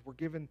these things. We're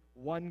given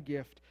one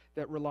gift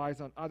that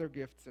relies on other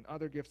gifts and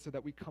other gifts so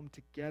that we come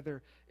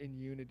together in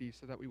unity,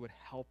 so that we would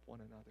help one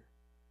another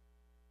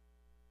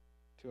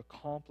to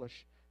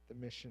accomplish the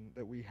mission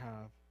that we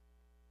have.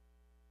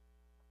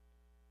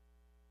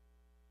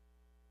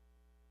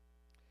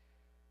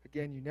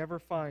 Again, you never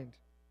find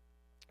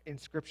in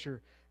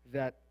Scripture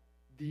that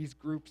these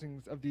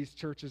groupings of these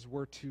churches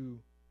were to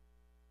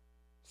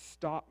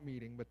stop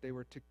meeting, but they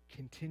were to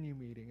continue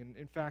meeting. And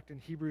in fact, in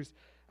Hebrews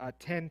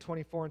 10,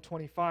 24, and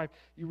 25,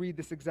 you read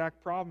this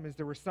exact problem. Is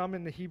there were some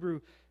in the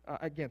Hebrew,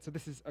 again, so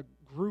this is a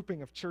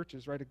grouping of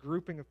churches, right? A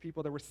grouping of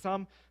people. There were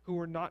some who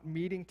were not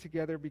meeting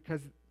together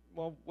because,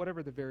 well,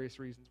 whatever the various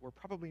reasons were,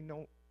 probably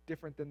no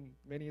different than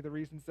many of the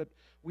reasons that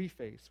we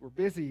face. We're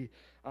busy.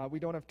 We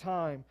don't have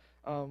time.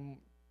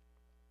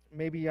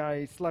 Maybe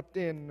I slept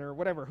in or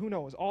whatever, who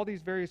knows, all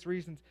these various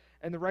reasons.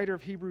 And the writer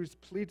of Hebrews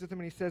pleads with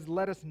them and he says,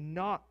 let us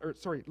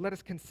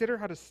consider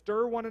how to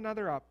stir one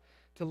another up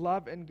to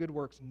love and good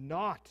works,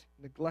 not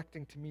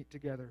neglecting to meet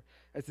together,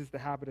 as is the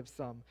habit of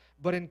some,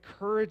 but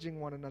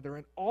encouraging one another,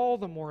 and all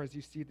the more as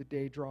you see the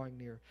day drawing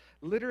near.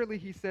 Literally,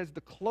 he says,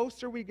 the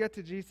closer we get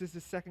to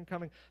Jesus' second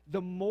coming,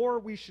 the more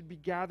we should be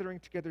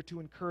gathering together to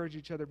encourage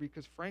each other,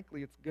 because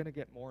frankly, it's going to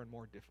get more and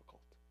more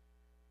difficult.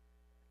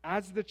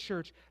 As the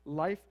church,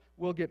 life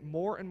will get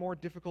more and more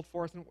difficult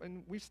for us,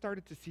 and we've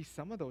started to see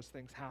some of those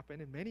things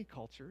happen in many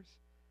cultures,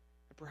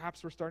 and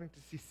perhaps we're starting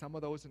to see some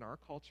of those in our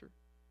culture,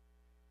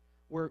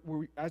 where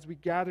as we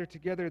gather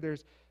together,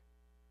 there's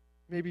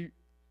maybe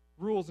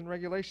rules and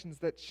regulations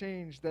that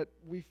change that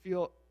we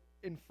feel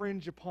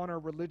infringe upon our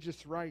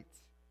religious rights.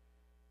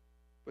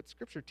 But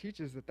Scripture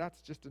teaches that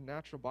that's just a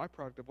natural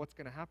byproduct of what's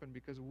going to happen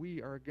because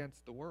we are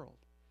against the world.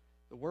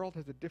 The world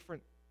has a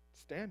different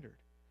standard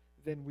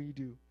than we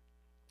do.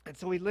 And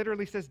so he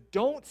literally says,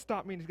 don't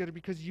stop meeting together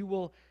because you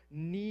will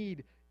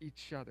need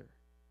each other.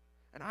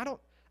 And I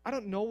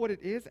don't know what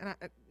it is, and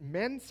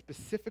men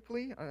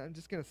specifically, I'm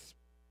just going to,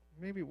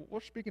 maybe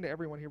we're speaking to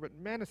everyone here, but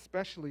men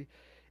especially,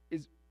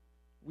 is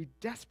we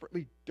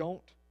desperately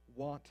don't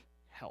want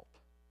help.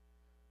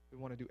 We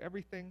want to do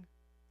everything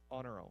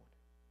on our own.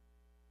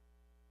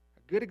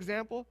 A good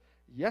example,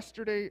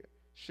 yesterday,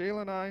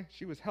 Shayla and I,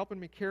 she was helping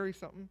me carry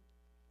something,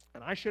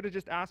 and I should have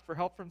just asked for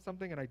help from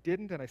something, and I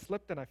didn't, and I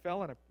slipped, and I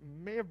fell, and I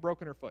may have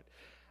broken her foot.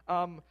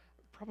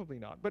 Probably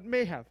not, but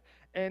may have.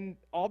 And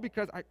all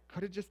because I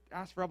could have just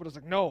asked for help, but I was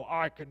like, no,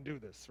 I can do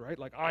this, right?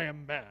 Like, I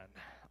am man,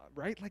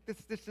 right? Like,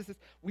 this,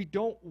 we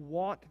don't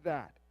want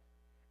that.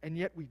 And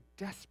yet we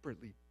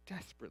desperately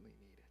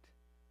need it.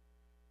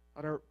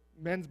 At our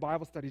men's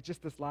Bible study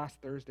just this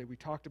last Thursday, we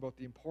talked about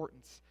the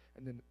importance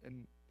and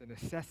the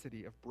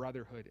necessity of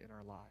brotherhood in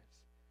our lives.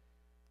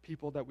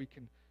 People that we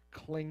can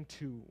cling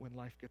to when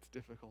life gets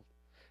difficult.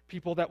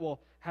 People that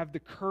will have the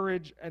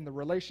courage and the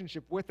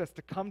relationship with us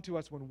to come to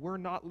us when we're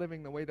not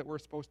living the way that we're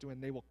supposed to,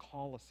 and they will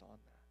call us on that.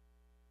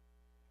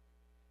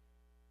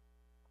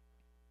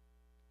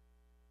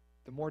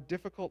 The more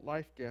difficult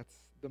life gets,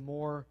 the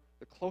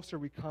closer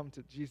we come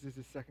to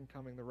Jesus' second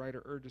coming. The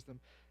writer urges them,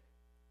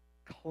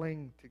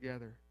 cling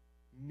together,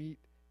 meet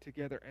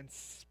together, and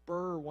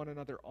spur one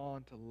another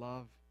on to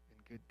love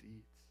and good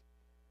deeds.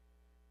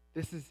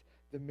 This is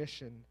the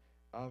mission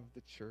of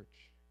the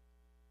church.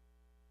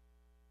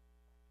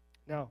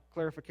 Now,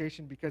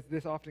 clarification, because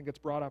this often gets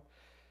brought up.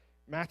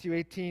 Matthew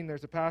 18,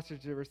 there's a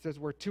passage where it says,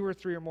 where 2 or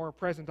 3 are more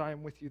present, I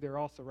am with you there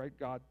also, right?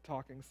 God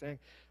talking, saying,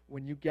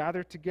 when you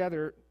gather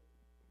together,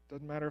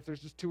 doesn't matter if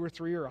there's just 2 or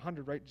 3 or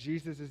 100, right?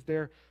 Jesus is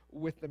there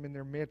with them in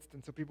their midst.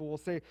 And so people will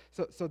say,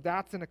 so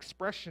that's an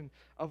expression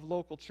of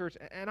local church.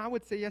 And I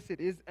would say, yes, it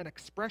is an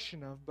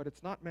expression of, but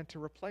it's not meant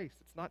to replace.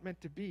 It's not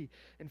meant to be.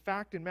 In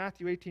fact, in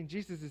Matthew 18,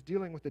 Jesus is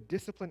dealing with a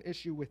discipline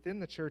issue within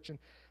the church. And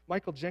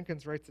Michael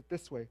Jenkins writes it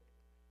this way.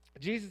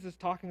 Jesus is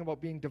talking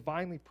about being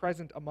divinely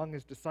present among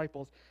his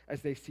disciples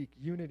as they seek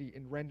unity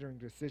in rendering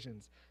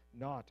decisions,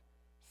 not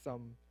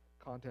some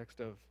context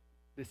of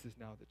this is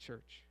now the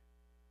church.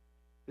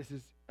 This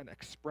is an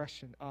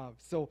expression of.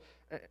 So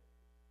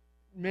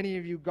many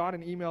of you got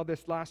an email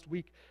this last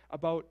week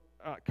about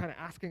kind of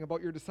asking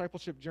about your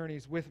discipleship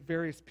journeys with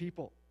various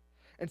people.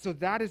 And so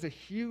that is a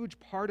huge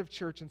part of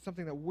church and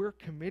something that we're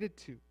committed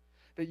to.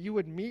 That you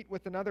would meet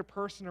with another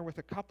person or with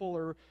a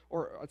couple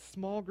or a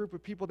small group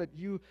of people, that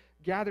you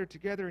gather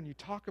together and you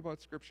talk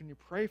about Scripture and you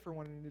pray for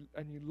one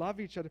and you love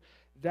each other.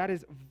 That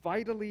is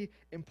vitally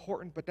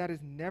important, but that is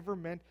never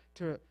meant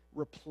to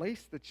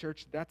replace the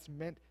church. That's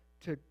meant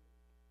to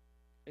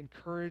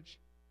encourage,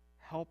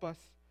 help us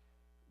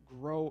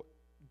grow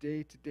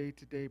day to day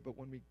to day. But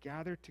when we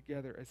gather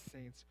together as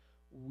saints,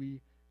 we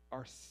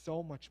are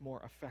so much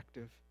more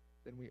effective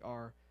than we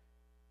are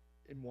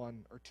in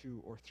 1 or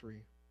 2 or 3.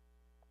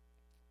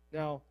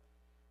 Now,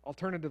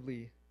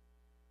 alternatively,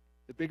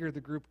 the bigger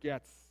the group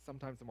gets,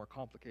 sometimes the more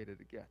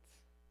complicated it gets,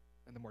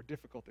 and the more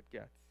difficult it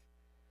gets.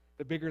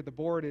 The bigger the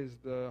board is,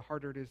 the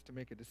harder it is to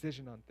make a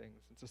decision on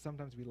things. And so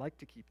sometimes we like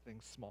to keep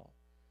things small.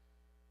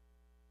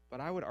 But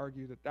I would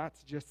argue that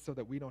that's just so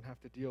that we don't have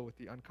to deal with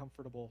the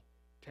uncomfortable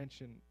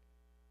tension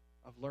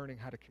of learning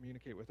how to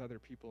communicate with other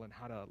people and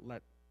how to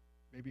let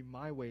maybe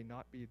my way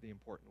not be the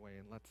important way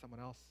and let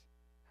someone else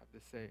have the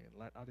say and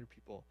let other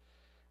people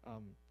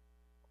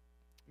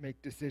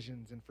make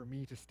decisions, and for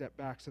me to step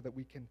back so that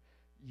we can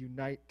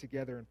unite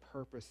together in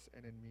purpose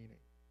and in meaning.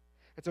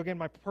 And so again,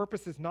 my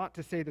purpose is not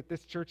to say that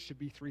this church should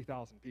be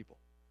 3,000 people.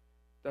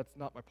 That's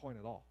not my point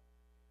at all.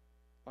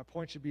 My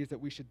point should be is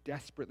that we should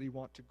desperately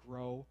want to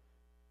grow,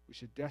 we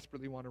should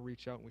desperately want to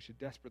reach out, and we should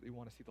desperately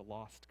want to see the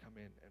lost come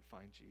in and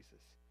find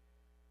Jesus.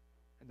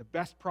 And the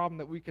best problem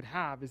that we could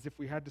have is if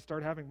we had to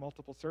start having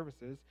multiple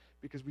services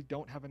because we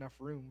don't have enough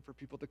room for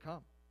people to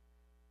come.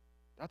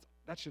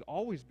 That should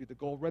always be the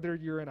goal. Whether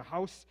you're in a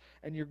house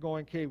and you're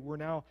going, okay, we're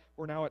now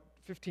at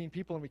 15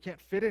 people and we can't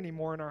fit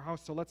anymore in our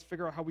house, so let's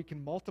figure out how we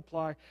can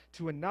multiply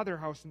to another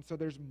house, and so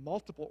there's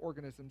multiple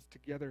organisms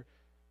together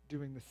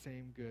doing the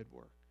same good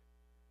work.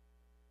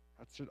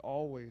 That should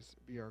always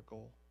be our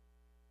goal.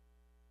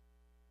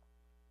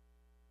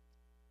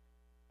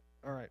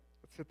 All right,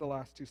 let's hit the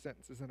last 2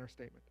 sentences in our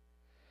statement.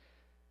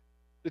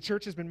 The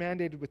church has been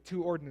mandated with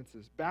 2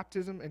 ordinances,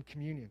 baptism and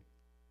communion.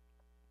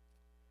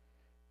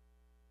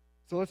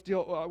 So let's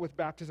deal with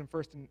baptism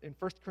first. In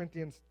 1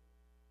 Corinthians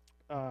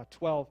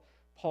 12,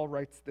 Paul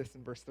writes this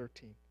in verse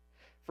 13.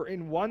 For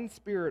in one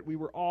Spirit we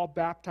were all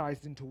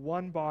baptized into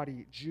one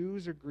body,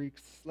 Jews or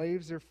Greeks,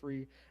 slaves or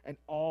free, and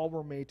all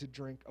were made to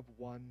drink of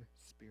one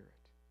Spirit.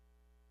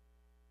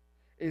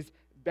 Is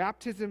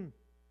baptism,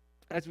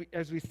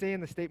 as we say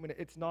in the statement,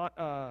 it's not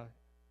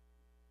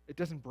it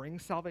doesn't bring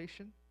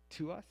salvation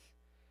to us,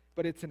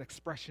 but it's an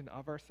expression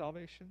of our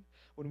salvation.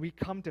 When we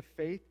come to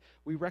faith,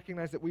 we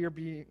recognize that we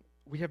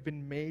have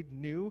been made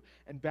new,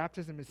 and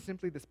baptism is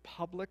simply this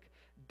public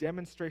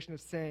demonstration of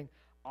saying,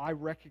 I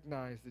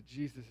recognize that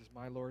Jesus is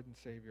my Lord and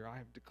Savior. I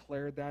have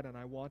declared that, and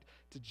I want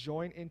to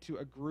join into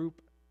a group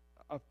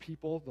of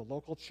people, the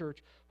local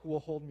church, who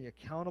will hold me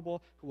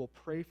accountable, who will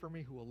pray for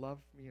me, who will love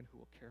me, and who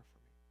will care for me.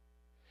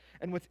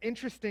 And what's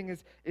interesting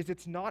is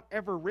it's not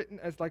ever written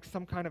as like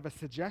some kind of a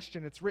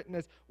suggestion. It's written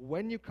as,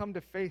 when you come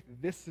to faith,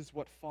 this is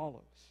what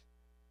follows.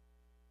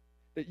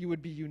 That you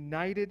would be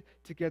united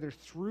together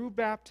through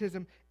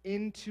baptism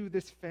into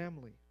this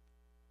family.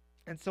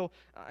 And so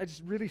I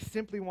just really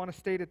simply want to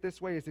state it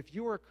this way, is if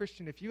you are a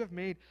Christian, if you have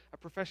made a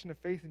profession of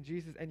faith in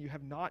Jesus and you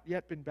have not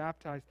yet been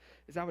baptized,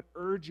 is I would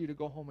urge you to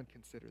go home and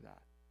consider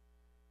that.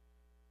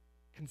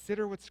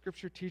 Consider what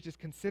Scripture teaches.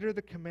 Consider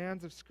the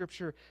commands of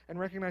Scripture and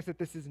recognize that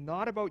this is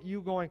not about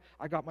you going,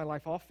 I got my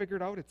life all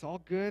figured out, it's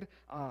all good,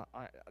 I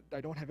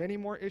don't have any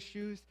more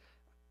issues.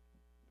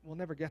 We'll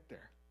never get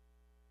there.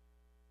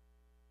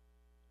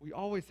 We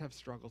always have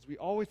struggles. We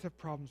always have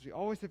problems. We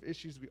always have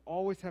issues. We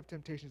always have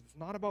temptations. It's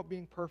not about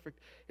being perfect.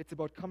 It's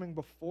about coming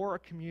before a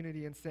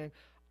community and saying,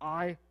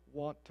 I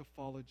want to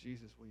follow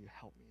Jesus. Will you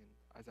help me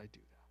as I do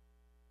that?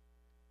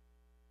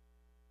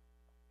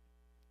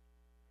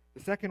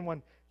 The second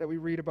one that we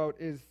read about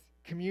is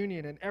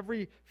communion. And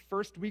every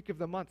first week of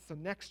the month, so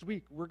next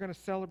week, we're going to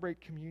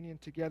celebrate communion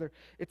together.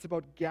 It's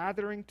about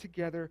gathering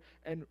together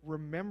and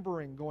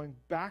remembering, going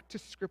back to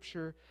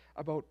Scripture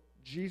about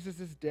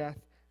Jesus' death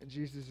and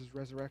Jesus'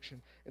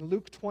 resurrection. In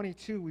Luke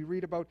 22, we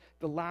read about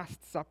the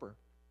Last Supper,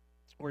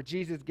 where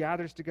Jesus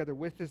gathers together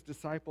with his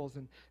disciples,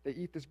 and they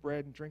eat this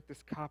bread and drink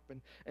this cup.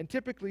 And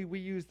typically, we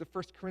use the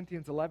 1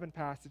 Corinthians 11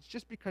 passage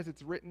just because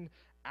it's written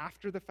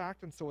after the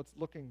fact, and so it's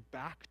looking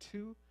back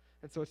to,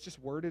 and so it's just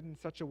worded in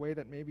such a way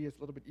that maybe it's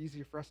a little bit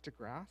easier for us to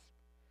grasp.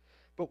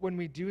 But when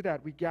we do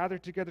that, we gather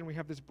together and we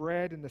have this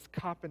bread and this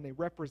cup, and they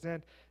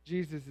represent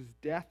Jesus'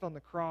 death on the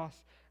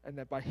cross, and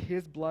that by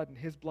his blood and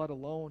his blood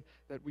alone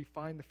that we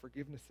find the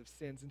forgiveness of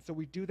sins. And so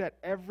we do that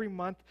every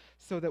month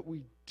so that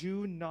we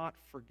do not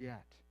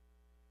forget.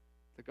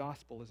 The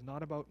gospel is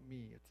not about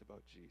me, it's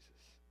about Jesus.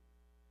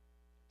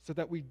 So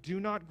that we do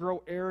not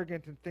grow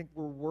arrogant and think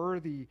we're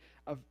worthy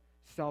of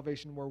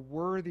salvation,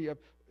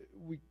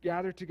 we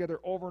gather together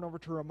over and over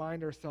to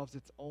remind ourselves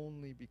it's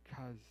only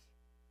because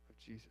of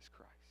Jesus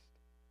Christ.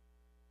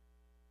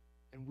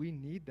 And we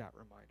need that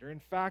reminder. In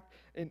fact,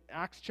 in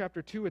Acts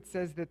chapter 2, it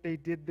says that they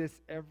did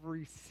this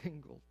every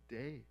single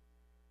day.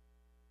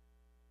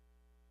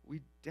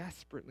 We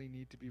desperately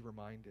need to be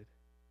reminded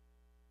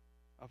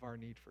of our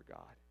need for God.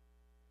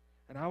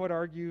 And I would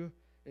argue,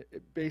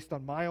 based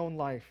on my own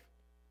life,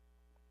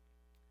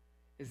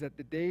 is that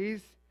the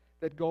days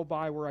that go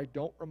by where I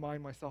don't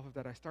remind myself of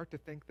that, I start to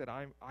think that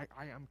I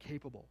am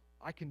capable.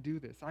 I can do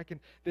this.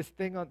 This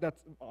thing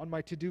that's on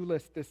my to-do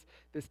list,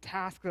 this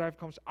task that I've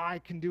accomplished, I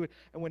can do it.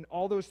 And when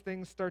all those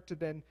things start to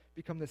then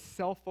become this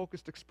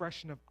self-focused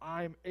expression of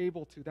I'm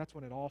able to, that's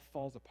when it all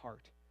falls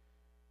apart.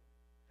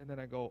 And then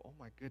I go, oh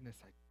my goodness,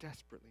 I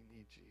desperately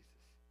need Jesus.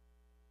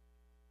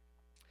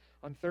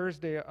 On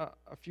Thursday,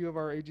 a few of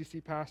our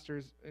AGC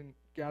pastors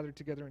gathered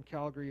together in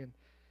Calgary, and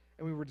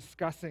we were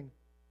discussing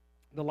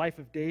the life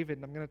of David,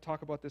 and I'm going to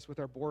talk about this with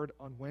our board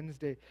on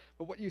Wednesday.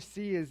 But what you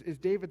see is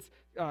David's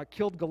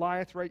killed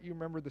Goliath, right? You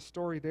remember the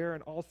story there,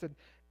 and all of a sudden,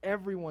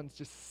 everyone's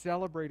just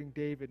celebrating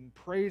David and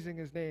praising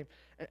his name.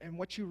 And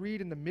what you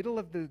read in the middle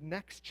of the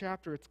next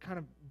chapter, it's kind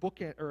of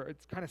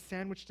it's kind of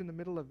sandwiched in the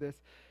middle of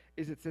this,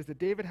 is it says that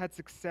David had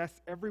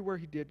success everywhere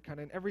he did, kind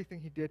of in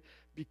everything he did,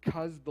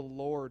 because the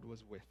Lord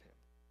was with him.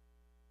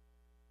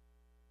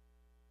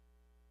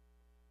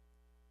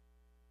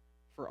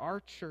 For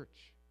our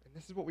church, and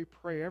this is what we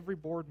pray every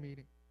board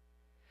meeting,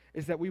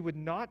 is that we would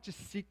not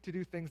just seek to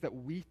do things that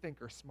we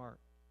think are smart,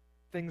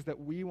 things that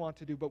we want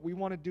to do, but we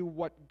want to do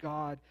what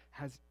God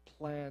has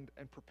planned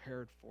and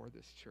prepared for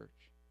this church.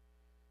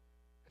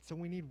 And so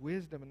we need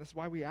wisdom, and this is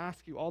why we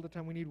ask you all the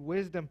time, we need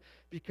wisdom,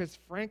 because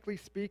frankly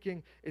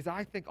speaking,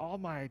 I think all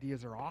my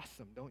ideas are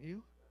awesome, don't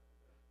you?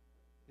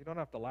 You don't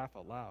have to laugh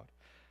out loud.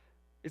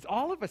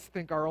 All of us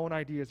think our own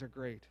ideas are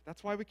great.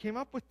 That's why we came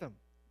up with them.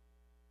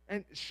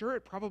 And sure,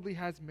 it probably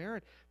has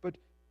merit, but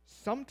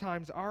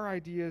sometimes our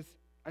ideas,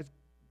 as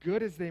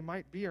good as they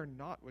might be, are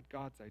not what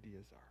God's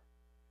ideas are.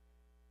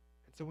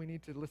 And so we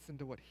need to listen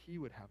to what he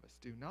would have us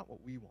do, not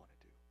what we want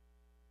to do.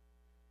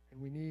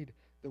 And we need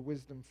the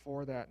wisdom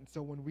for that. And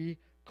so when we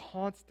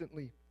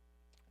constantly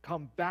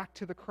come back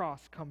to the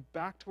cross, come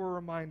back to a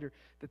reminder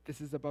that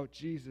this is about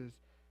Jesus,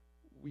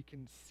 we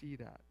can see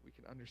that. We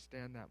can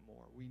understand that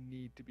more. We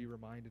need to be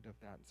reminded of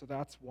that. And so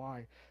that's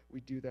why we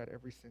do that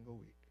every single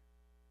week.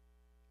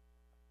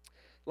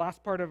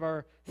 Last part of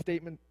our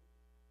statement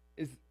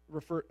is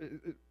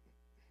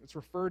It's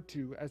referred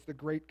to as the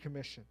Great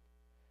Commission.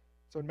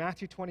 So in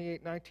Matthew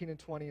 28:19 and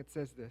 20, it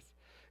says this: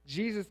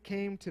 Jesus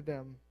came to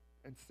them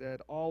and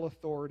said, "All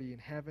authority in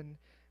heaven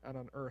and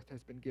on earth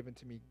has been given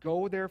to me.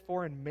 Go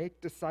therefore and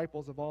make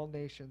disciples of all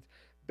nations,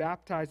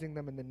 baptizing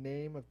them in the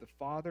name of the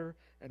Father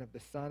and of the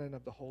Son and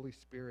of the Holy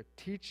Spirit,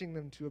 teaching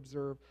them to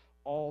observe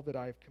all that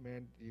I have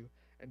commanded you.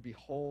 And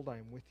behold, I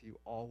am with you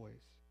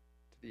always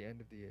to the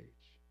end of the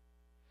age."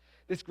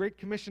 This Great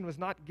Commission was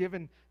not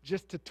given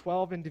just to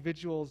 12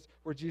 individuals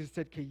where Jesus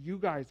said, "Okay, you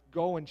guys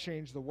go and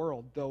change the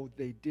world," though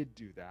they did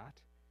do that.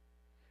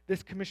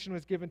 This commission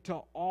was given to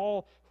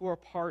all who are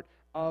part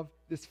of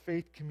this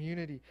faith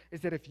community,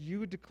 is that if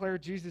you declare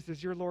Jesus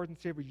as your Lord and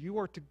Savior, you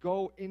are to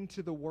go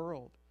into the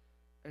world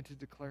and to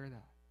declare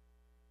that.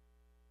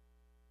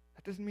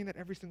 That doesn't mean that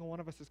every single one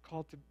of us is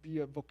called to be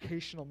a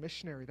vocational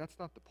missionary. That's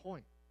not the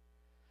point.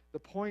 The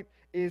point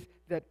is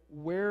that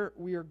where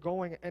we are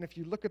going, and if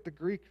you look at the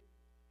Greek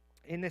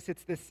in this,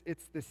 it's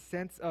this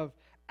sense of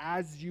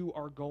as you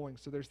are going.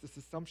 So there's this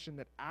assumption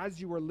that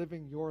as you are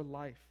living your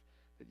life,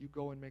 that you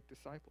go and make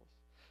disciples.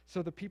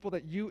 So the people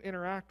that you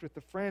interact with,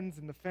 the friends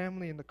and the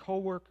family and the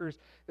coworkers,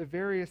 the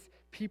various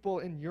people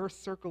in your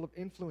circle of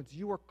influence,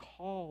 you are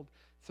called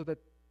so that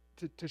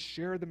to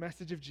share the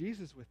message of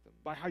Jesus with them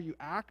by how you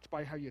act,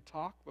 by how you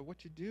talk, by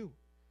what you do.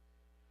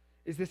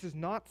 This is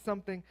not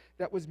something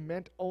that was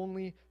meant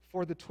only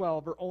for the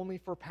 12 or only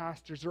for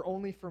pastors or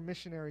only for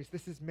missionaries.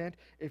 This is meant,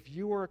 if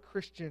you are a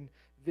Christian,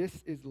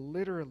 this is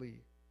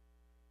literally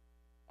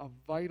a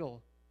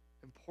vital,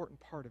 important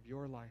part of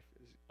your life,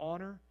 is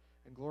honor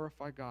and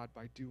glorify God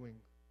by doing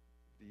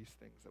these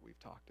things that we've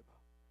talked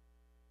about.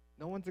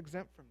 No one's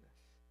exempt from this.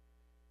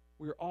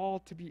 We're all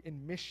to be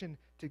in mission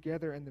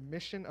together, and the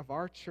mission of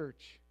our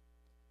church.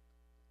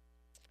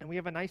 And we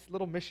have a nice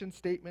little mission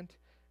statement,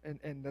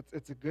 and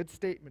it's a good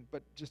statement,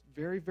 but just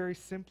very, very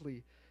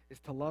simply is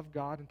to love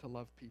God and to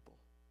love people.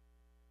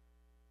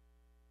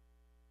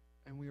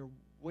 And we are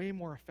way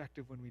more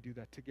effective when we do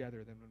that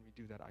together than when we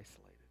do that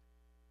isolated.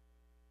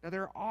 Now,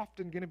 there are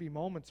often going to be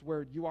moments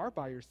where you are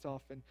by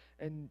yourself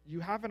and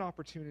you have an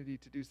opportunity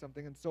to do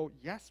something, and so,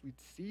 yes, we'd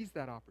seize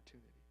that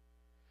opportunity.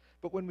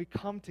 But when we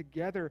come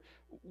together,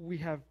 we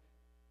have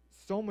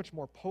so much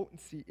more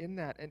potency in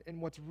that. And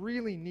what's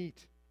really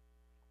neat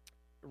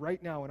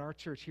right now in our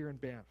church here in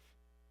Banff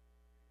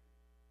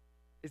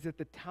is that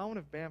the town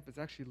of Banff is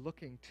actually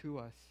looking to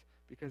us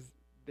because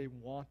they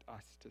want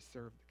us to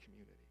serve the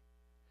community.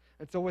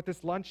 And so with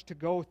this lunch to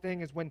go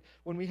thing is when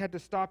we had to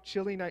stop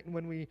chili night and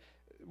when we,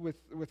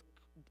 with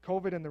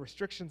COVID and the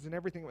restrictions and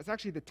everything, it was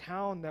actually the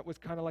town that was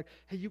kind of like,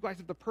 hey, you guys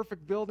have the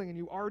perfect building and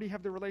you already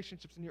have the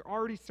relationships and you're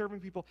already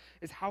serving people,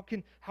 is how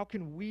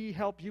can we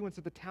help you? And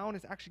so the town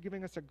is actually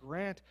giving us a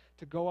grant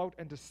to go out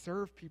and to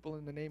serve people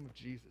in the name of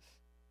Jesus.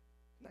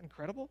 Isn't that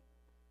incredible?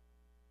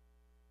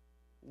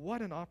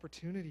 What an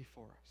opportunity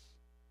for us.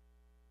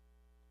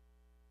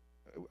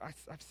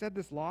 I've said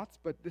this lots,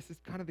 but this is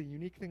kind of the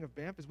unique thing of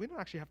Banff is we don't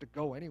actually have to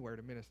go anywhere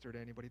to minister to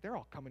anybody. They're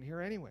all coming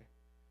here anyway.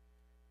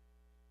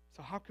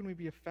 So how can we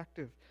be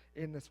effective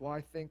in this? Well,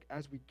 I think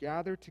as we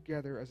gather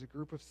together as a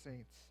group of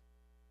saints,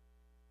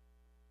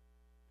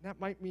 that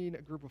might mean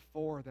a group of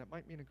 4, that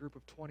might mean a group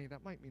of 20,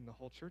 that might mean the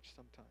whole church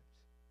sometimes.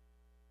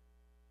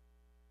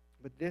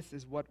 But this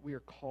is what we are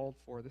called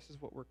for. This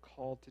is what we're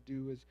called to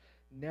do. Is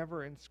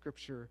never in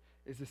Scripture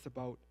is this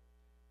about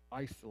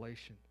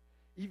isolation.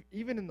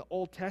 Even in the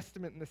Old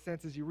Testament, in the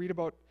sense as you read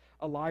about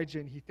Elijah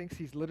and he thinks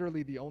he's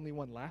literally the only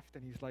one left,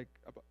 and he's like,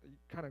 he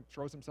kind of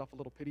throws himself a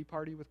little pity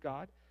party with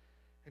God.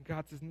 And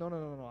God says, no,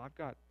 I've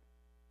got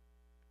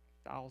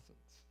thousands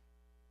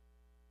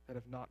that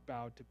have not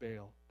bowed to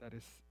Baal, that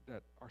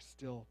are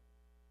still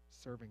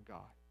serving God.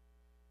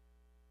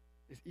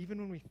 Is even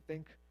when we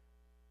think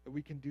that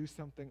we can do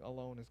something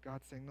alone, is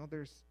God saying, no,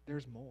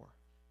 there's more.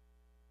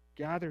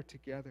 Gather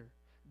together.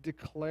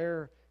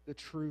 Declare the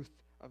truth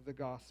of the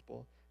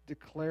gospel.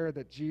 Declare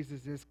that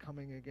Jesus is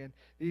coming again.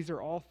 These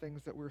are all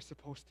things that we're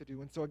supposed to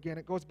do. And so again,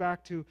 it goes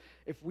back to,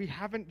 if we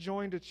haven't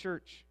joined a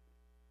church,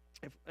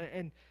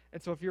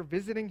 so if you're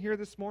visiting here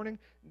this morning,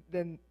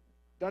 then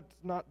that's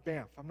not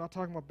Banff. I'm not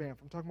talking about Banff.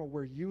 I'm talking about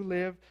where you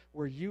live,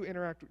 where you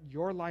interact with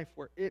your life,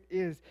 where it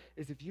is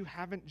if you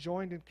haven't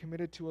joined and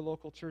committed to a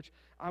local church,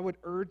 I would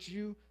urge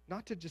you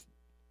not to just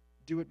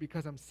do it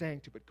because I'm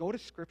saying to, but go to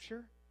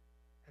Scripture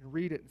and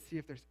read it and see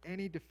if there's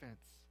any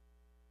defense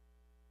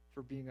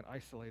for being an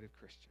isolated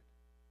Christian.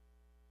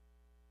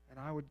 And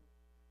I would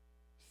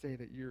say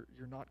that you're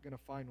not going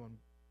to find one,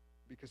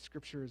 because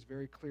Scripture is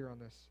very clear on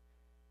this.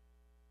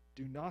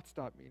 Do not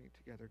stop meeting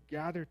together.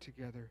 Gather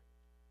together.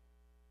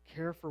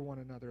 Care for one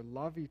another.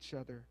 Love each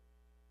other.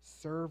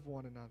 Serve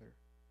one another.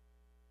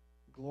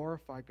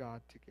 Glorify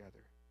God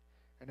together.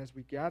 And as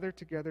we gather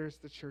together as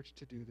the church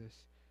to do this,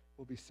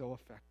 we'll be so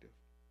effective.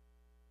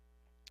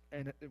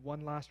 And one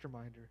last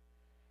reminder.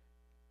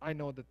 I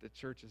know that the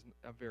church is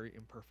a very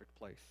imperfect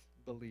place.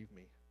 Believe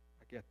me,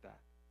 I get that.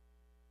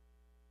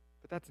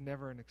 But that's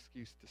never an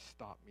excuse to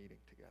stop meeting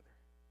together.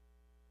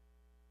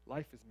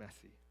 Life is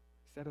messy.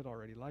 said it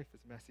already. Life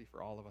is messy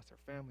for all of us.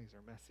 Our families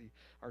are messy.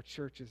 Our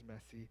church is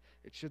messy.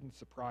 It shouldn't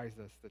surprise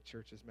us that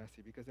church is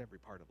messy because every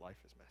part of life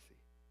is messy.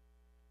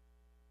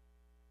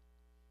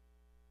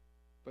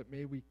 But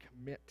may we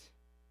commit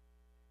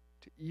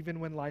to, even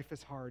when life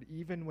is hard,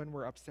 even when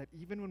we're upset,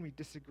 even when we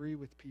disagree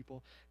with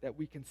people, that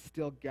we can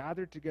still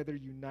gather together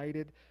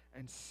united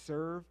and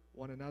serve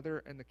one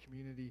another and the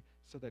community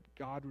so that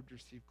God would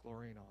receive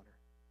glory and honor.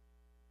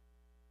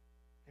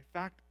 In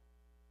fact,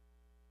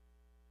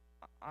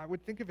 I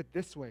would think of it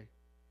this way,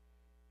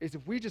 is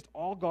if we just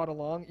all got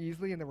along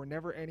easily and there were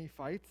never any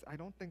fights, I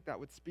don't think that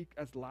would speak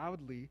as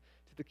loudly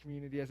to the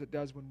community as it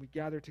does when we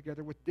gather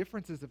together with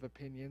differences of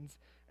opinions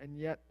and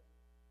yet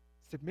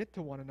submit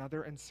to one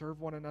another and serve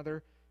one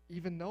another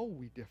even though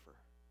we differ.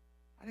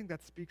 I think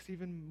that speaks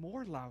even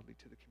more loudly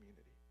to the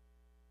community.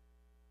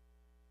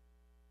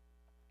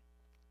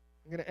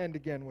 I'm going to end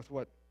again with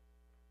what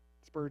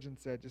Spurgeon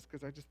said, just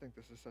because I just think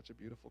this is such a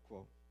beautiful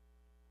quote.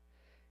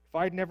 If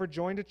I'd never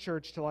joined a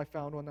church till I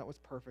found one that was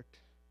perfect,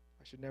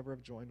 I should never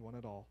have joined one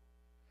at all.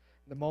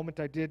 The moment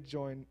I did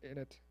join in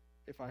it,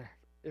 if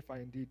I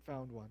indeed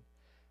found one,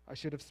 I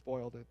should have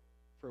spoiled it,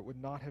 for it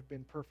would not have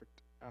been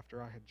perfect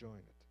after I had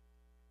joined it.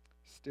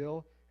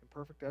 Still,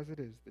 imperfect as it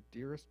is, the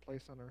dearest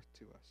place on earth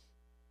to us,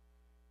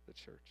 the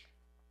church.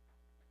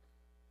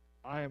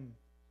 I am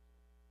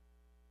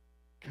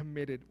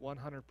committed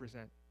 100%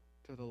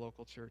 to the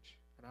local church,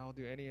 and I will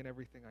do any and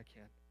everything I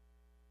can.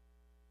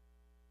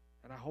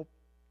 And I hope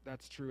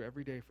that's true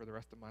every day for the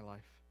rest of my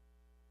life.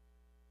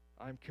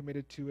 I'm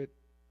committed to it,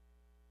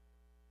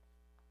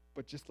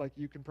 but just like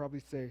you can probably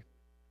say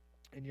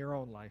in your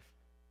own life,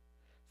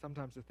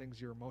 sometimes the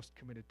things you're most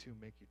committed to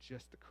make you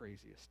just the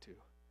craziest too.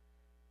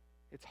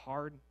 It's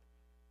hard,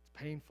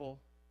 it's painful,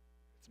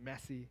 it's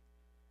messy,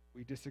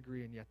 we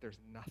disagree, and yet there's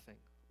nothing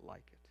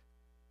like it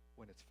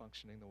when it's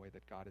functioning the way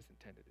that God has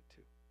intended it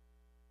to.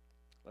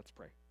 Let's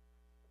pray.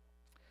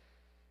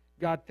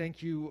 God,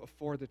 thank you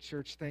for the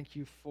church. Thank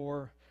you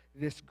for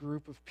this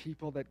group of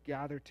people that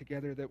gather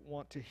together, that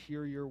want to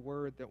hear your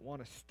word, that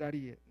want to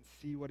study it and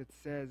see what it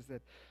says,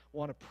 that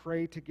want to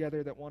pray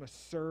together, that want to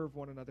serve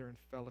one another in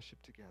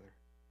fellowship together.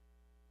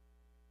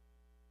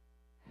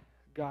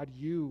 God,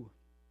 you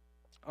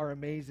are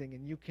amazing,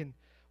 and you can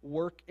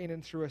work in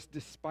and through us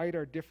despite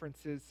our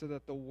differences so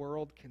that the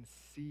world can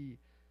see,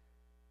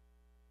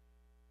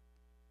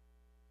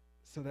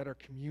 so that our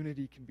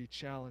community can be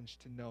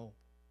challenged to know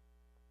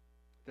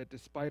that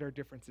despite our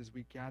differences,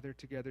 we gather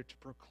together to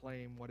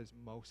proclaim what is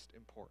most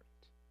important.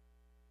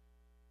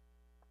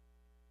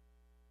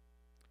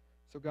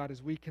 So God,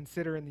 as we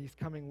consider in these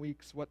coming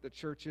weeks what the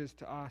church is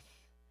to us,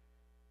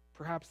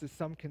 perhaps as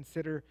some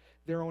consider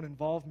their own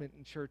involvement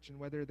in church and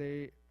whether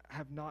they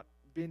have not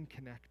been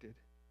connected,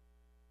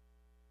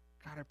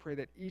 God, I pray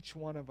that each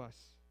one of us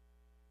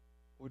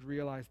would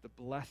realize the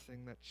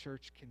blessing that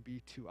church can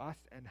be to us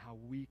and how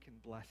we can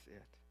bless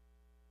it.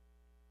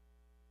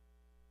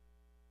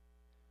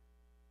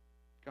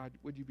 God,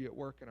 would you be at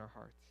work in our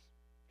hearts?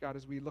 God,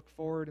 as we look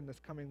forward in this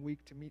coming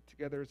week to meet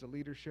together as a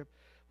leadership,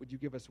 would you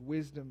give us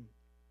wisdom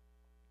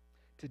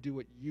to do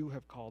what you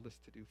have called us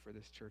to do for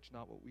this church,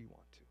 not what we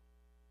want to.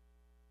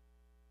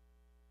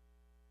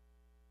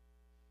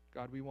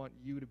 God, we want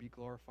you to be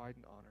glorified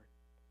and honored.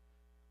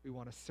 We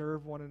want to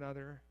serve one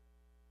another,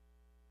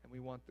 and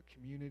we want the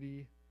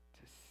community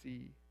to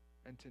see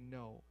and to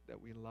know that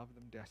we love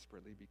them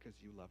desperately because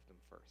you love them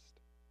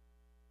first.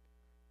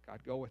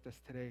 God, go with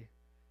us today.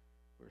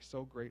 We're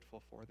so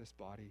grateful for this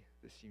body,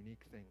 this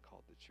unique thing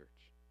called the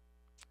church.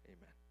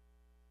 Amen.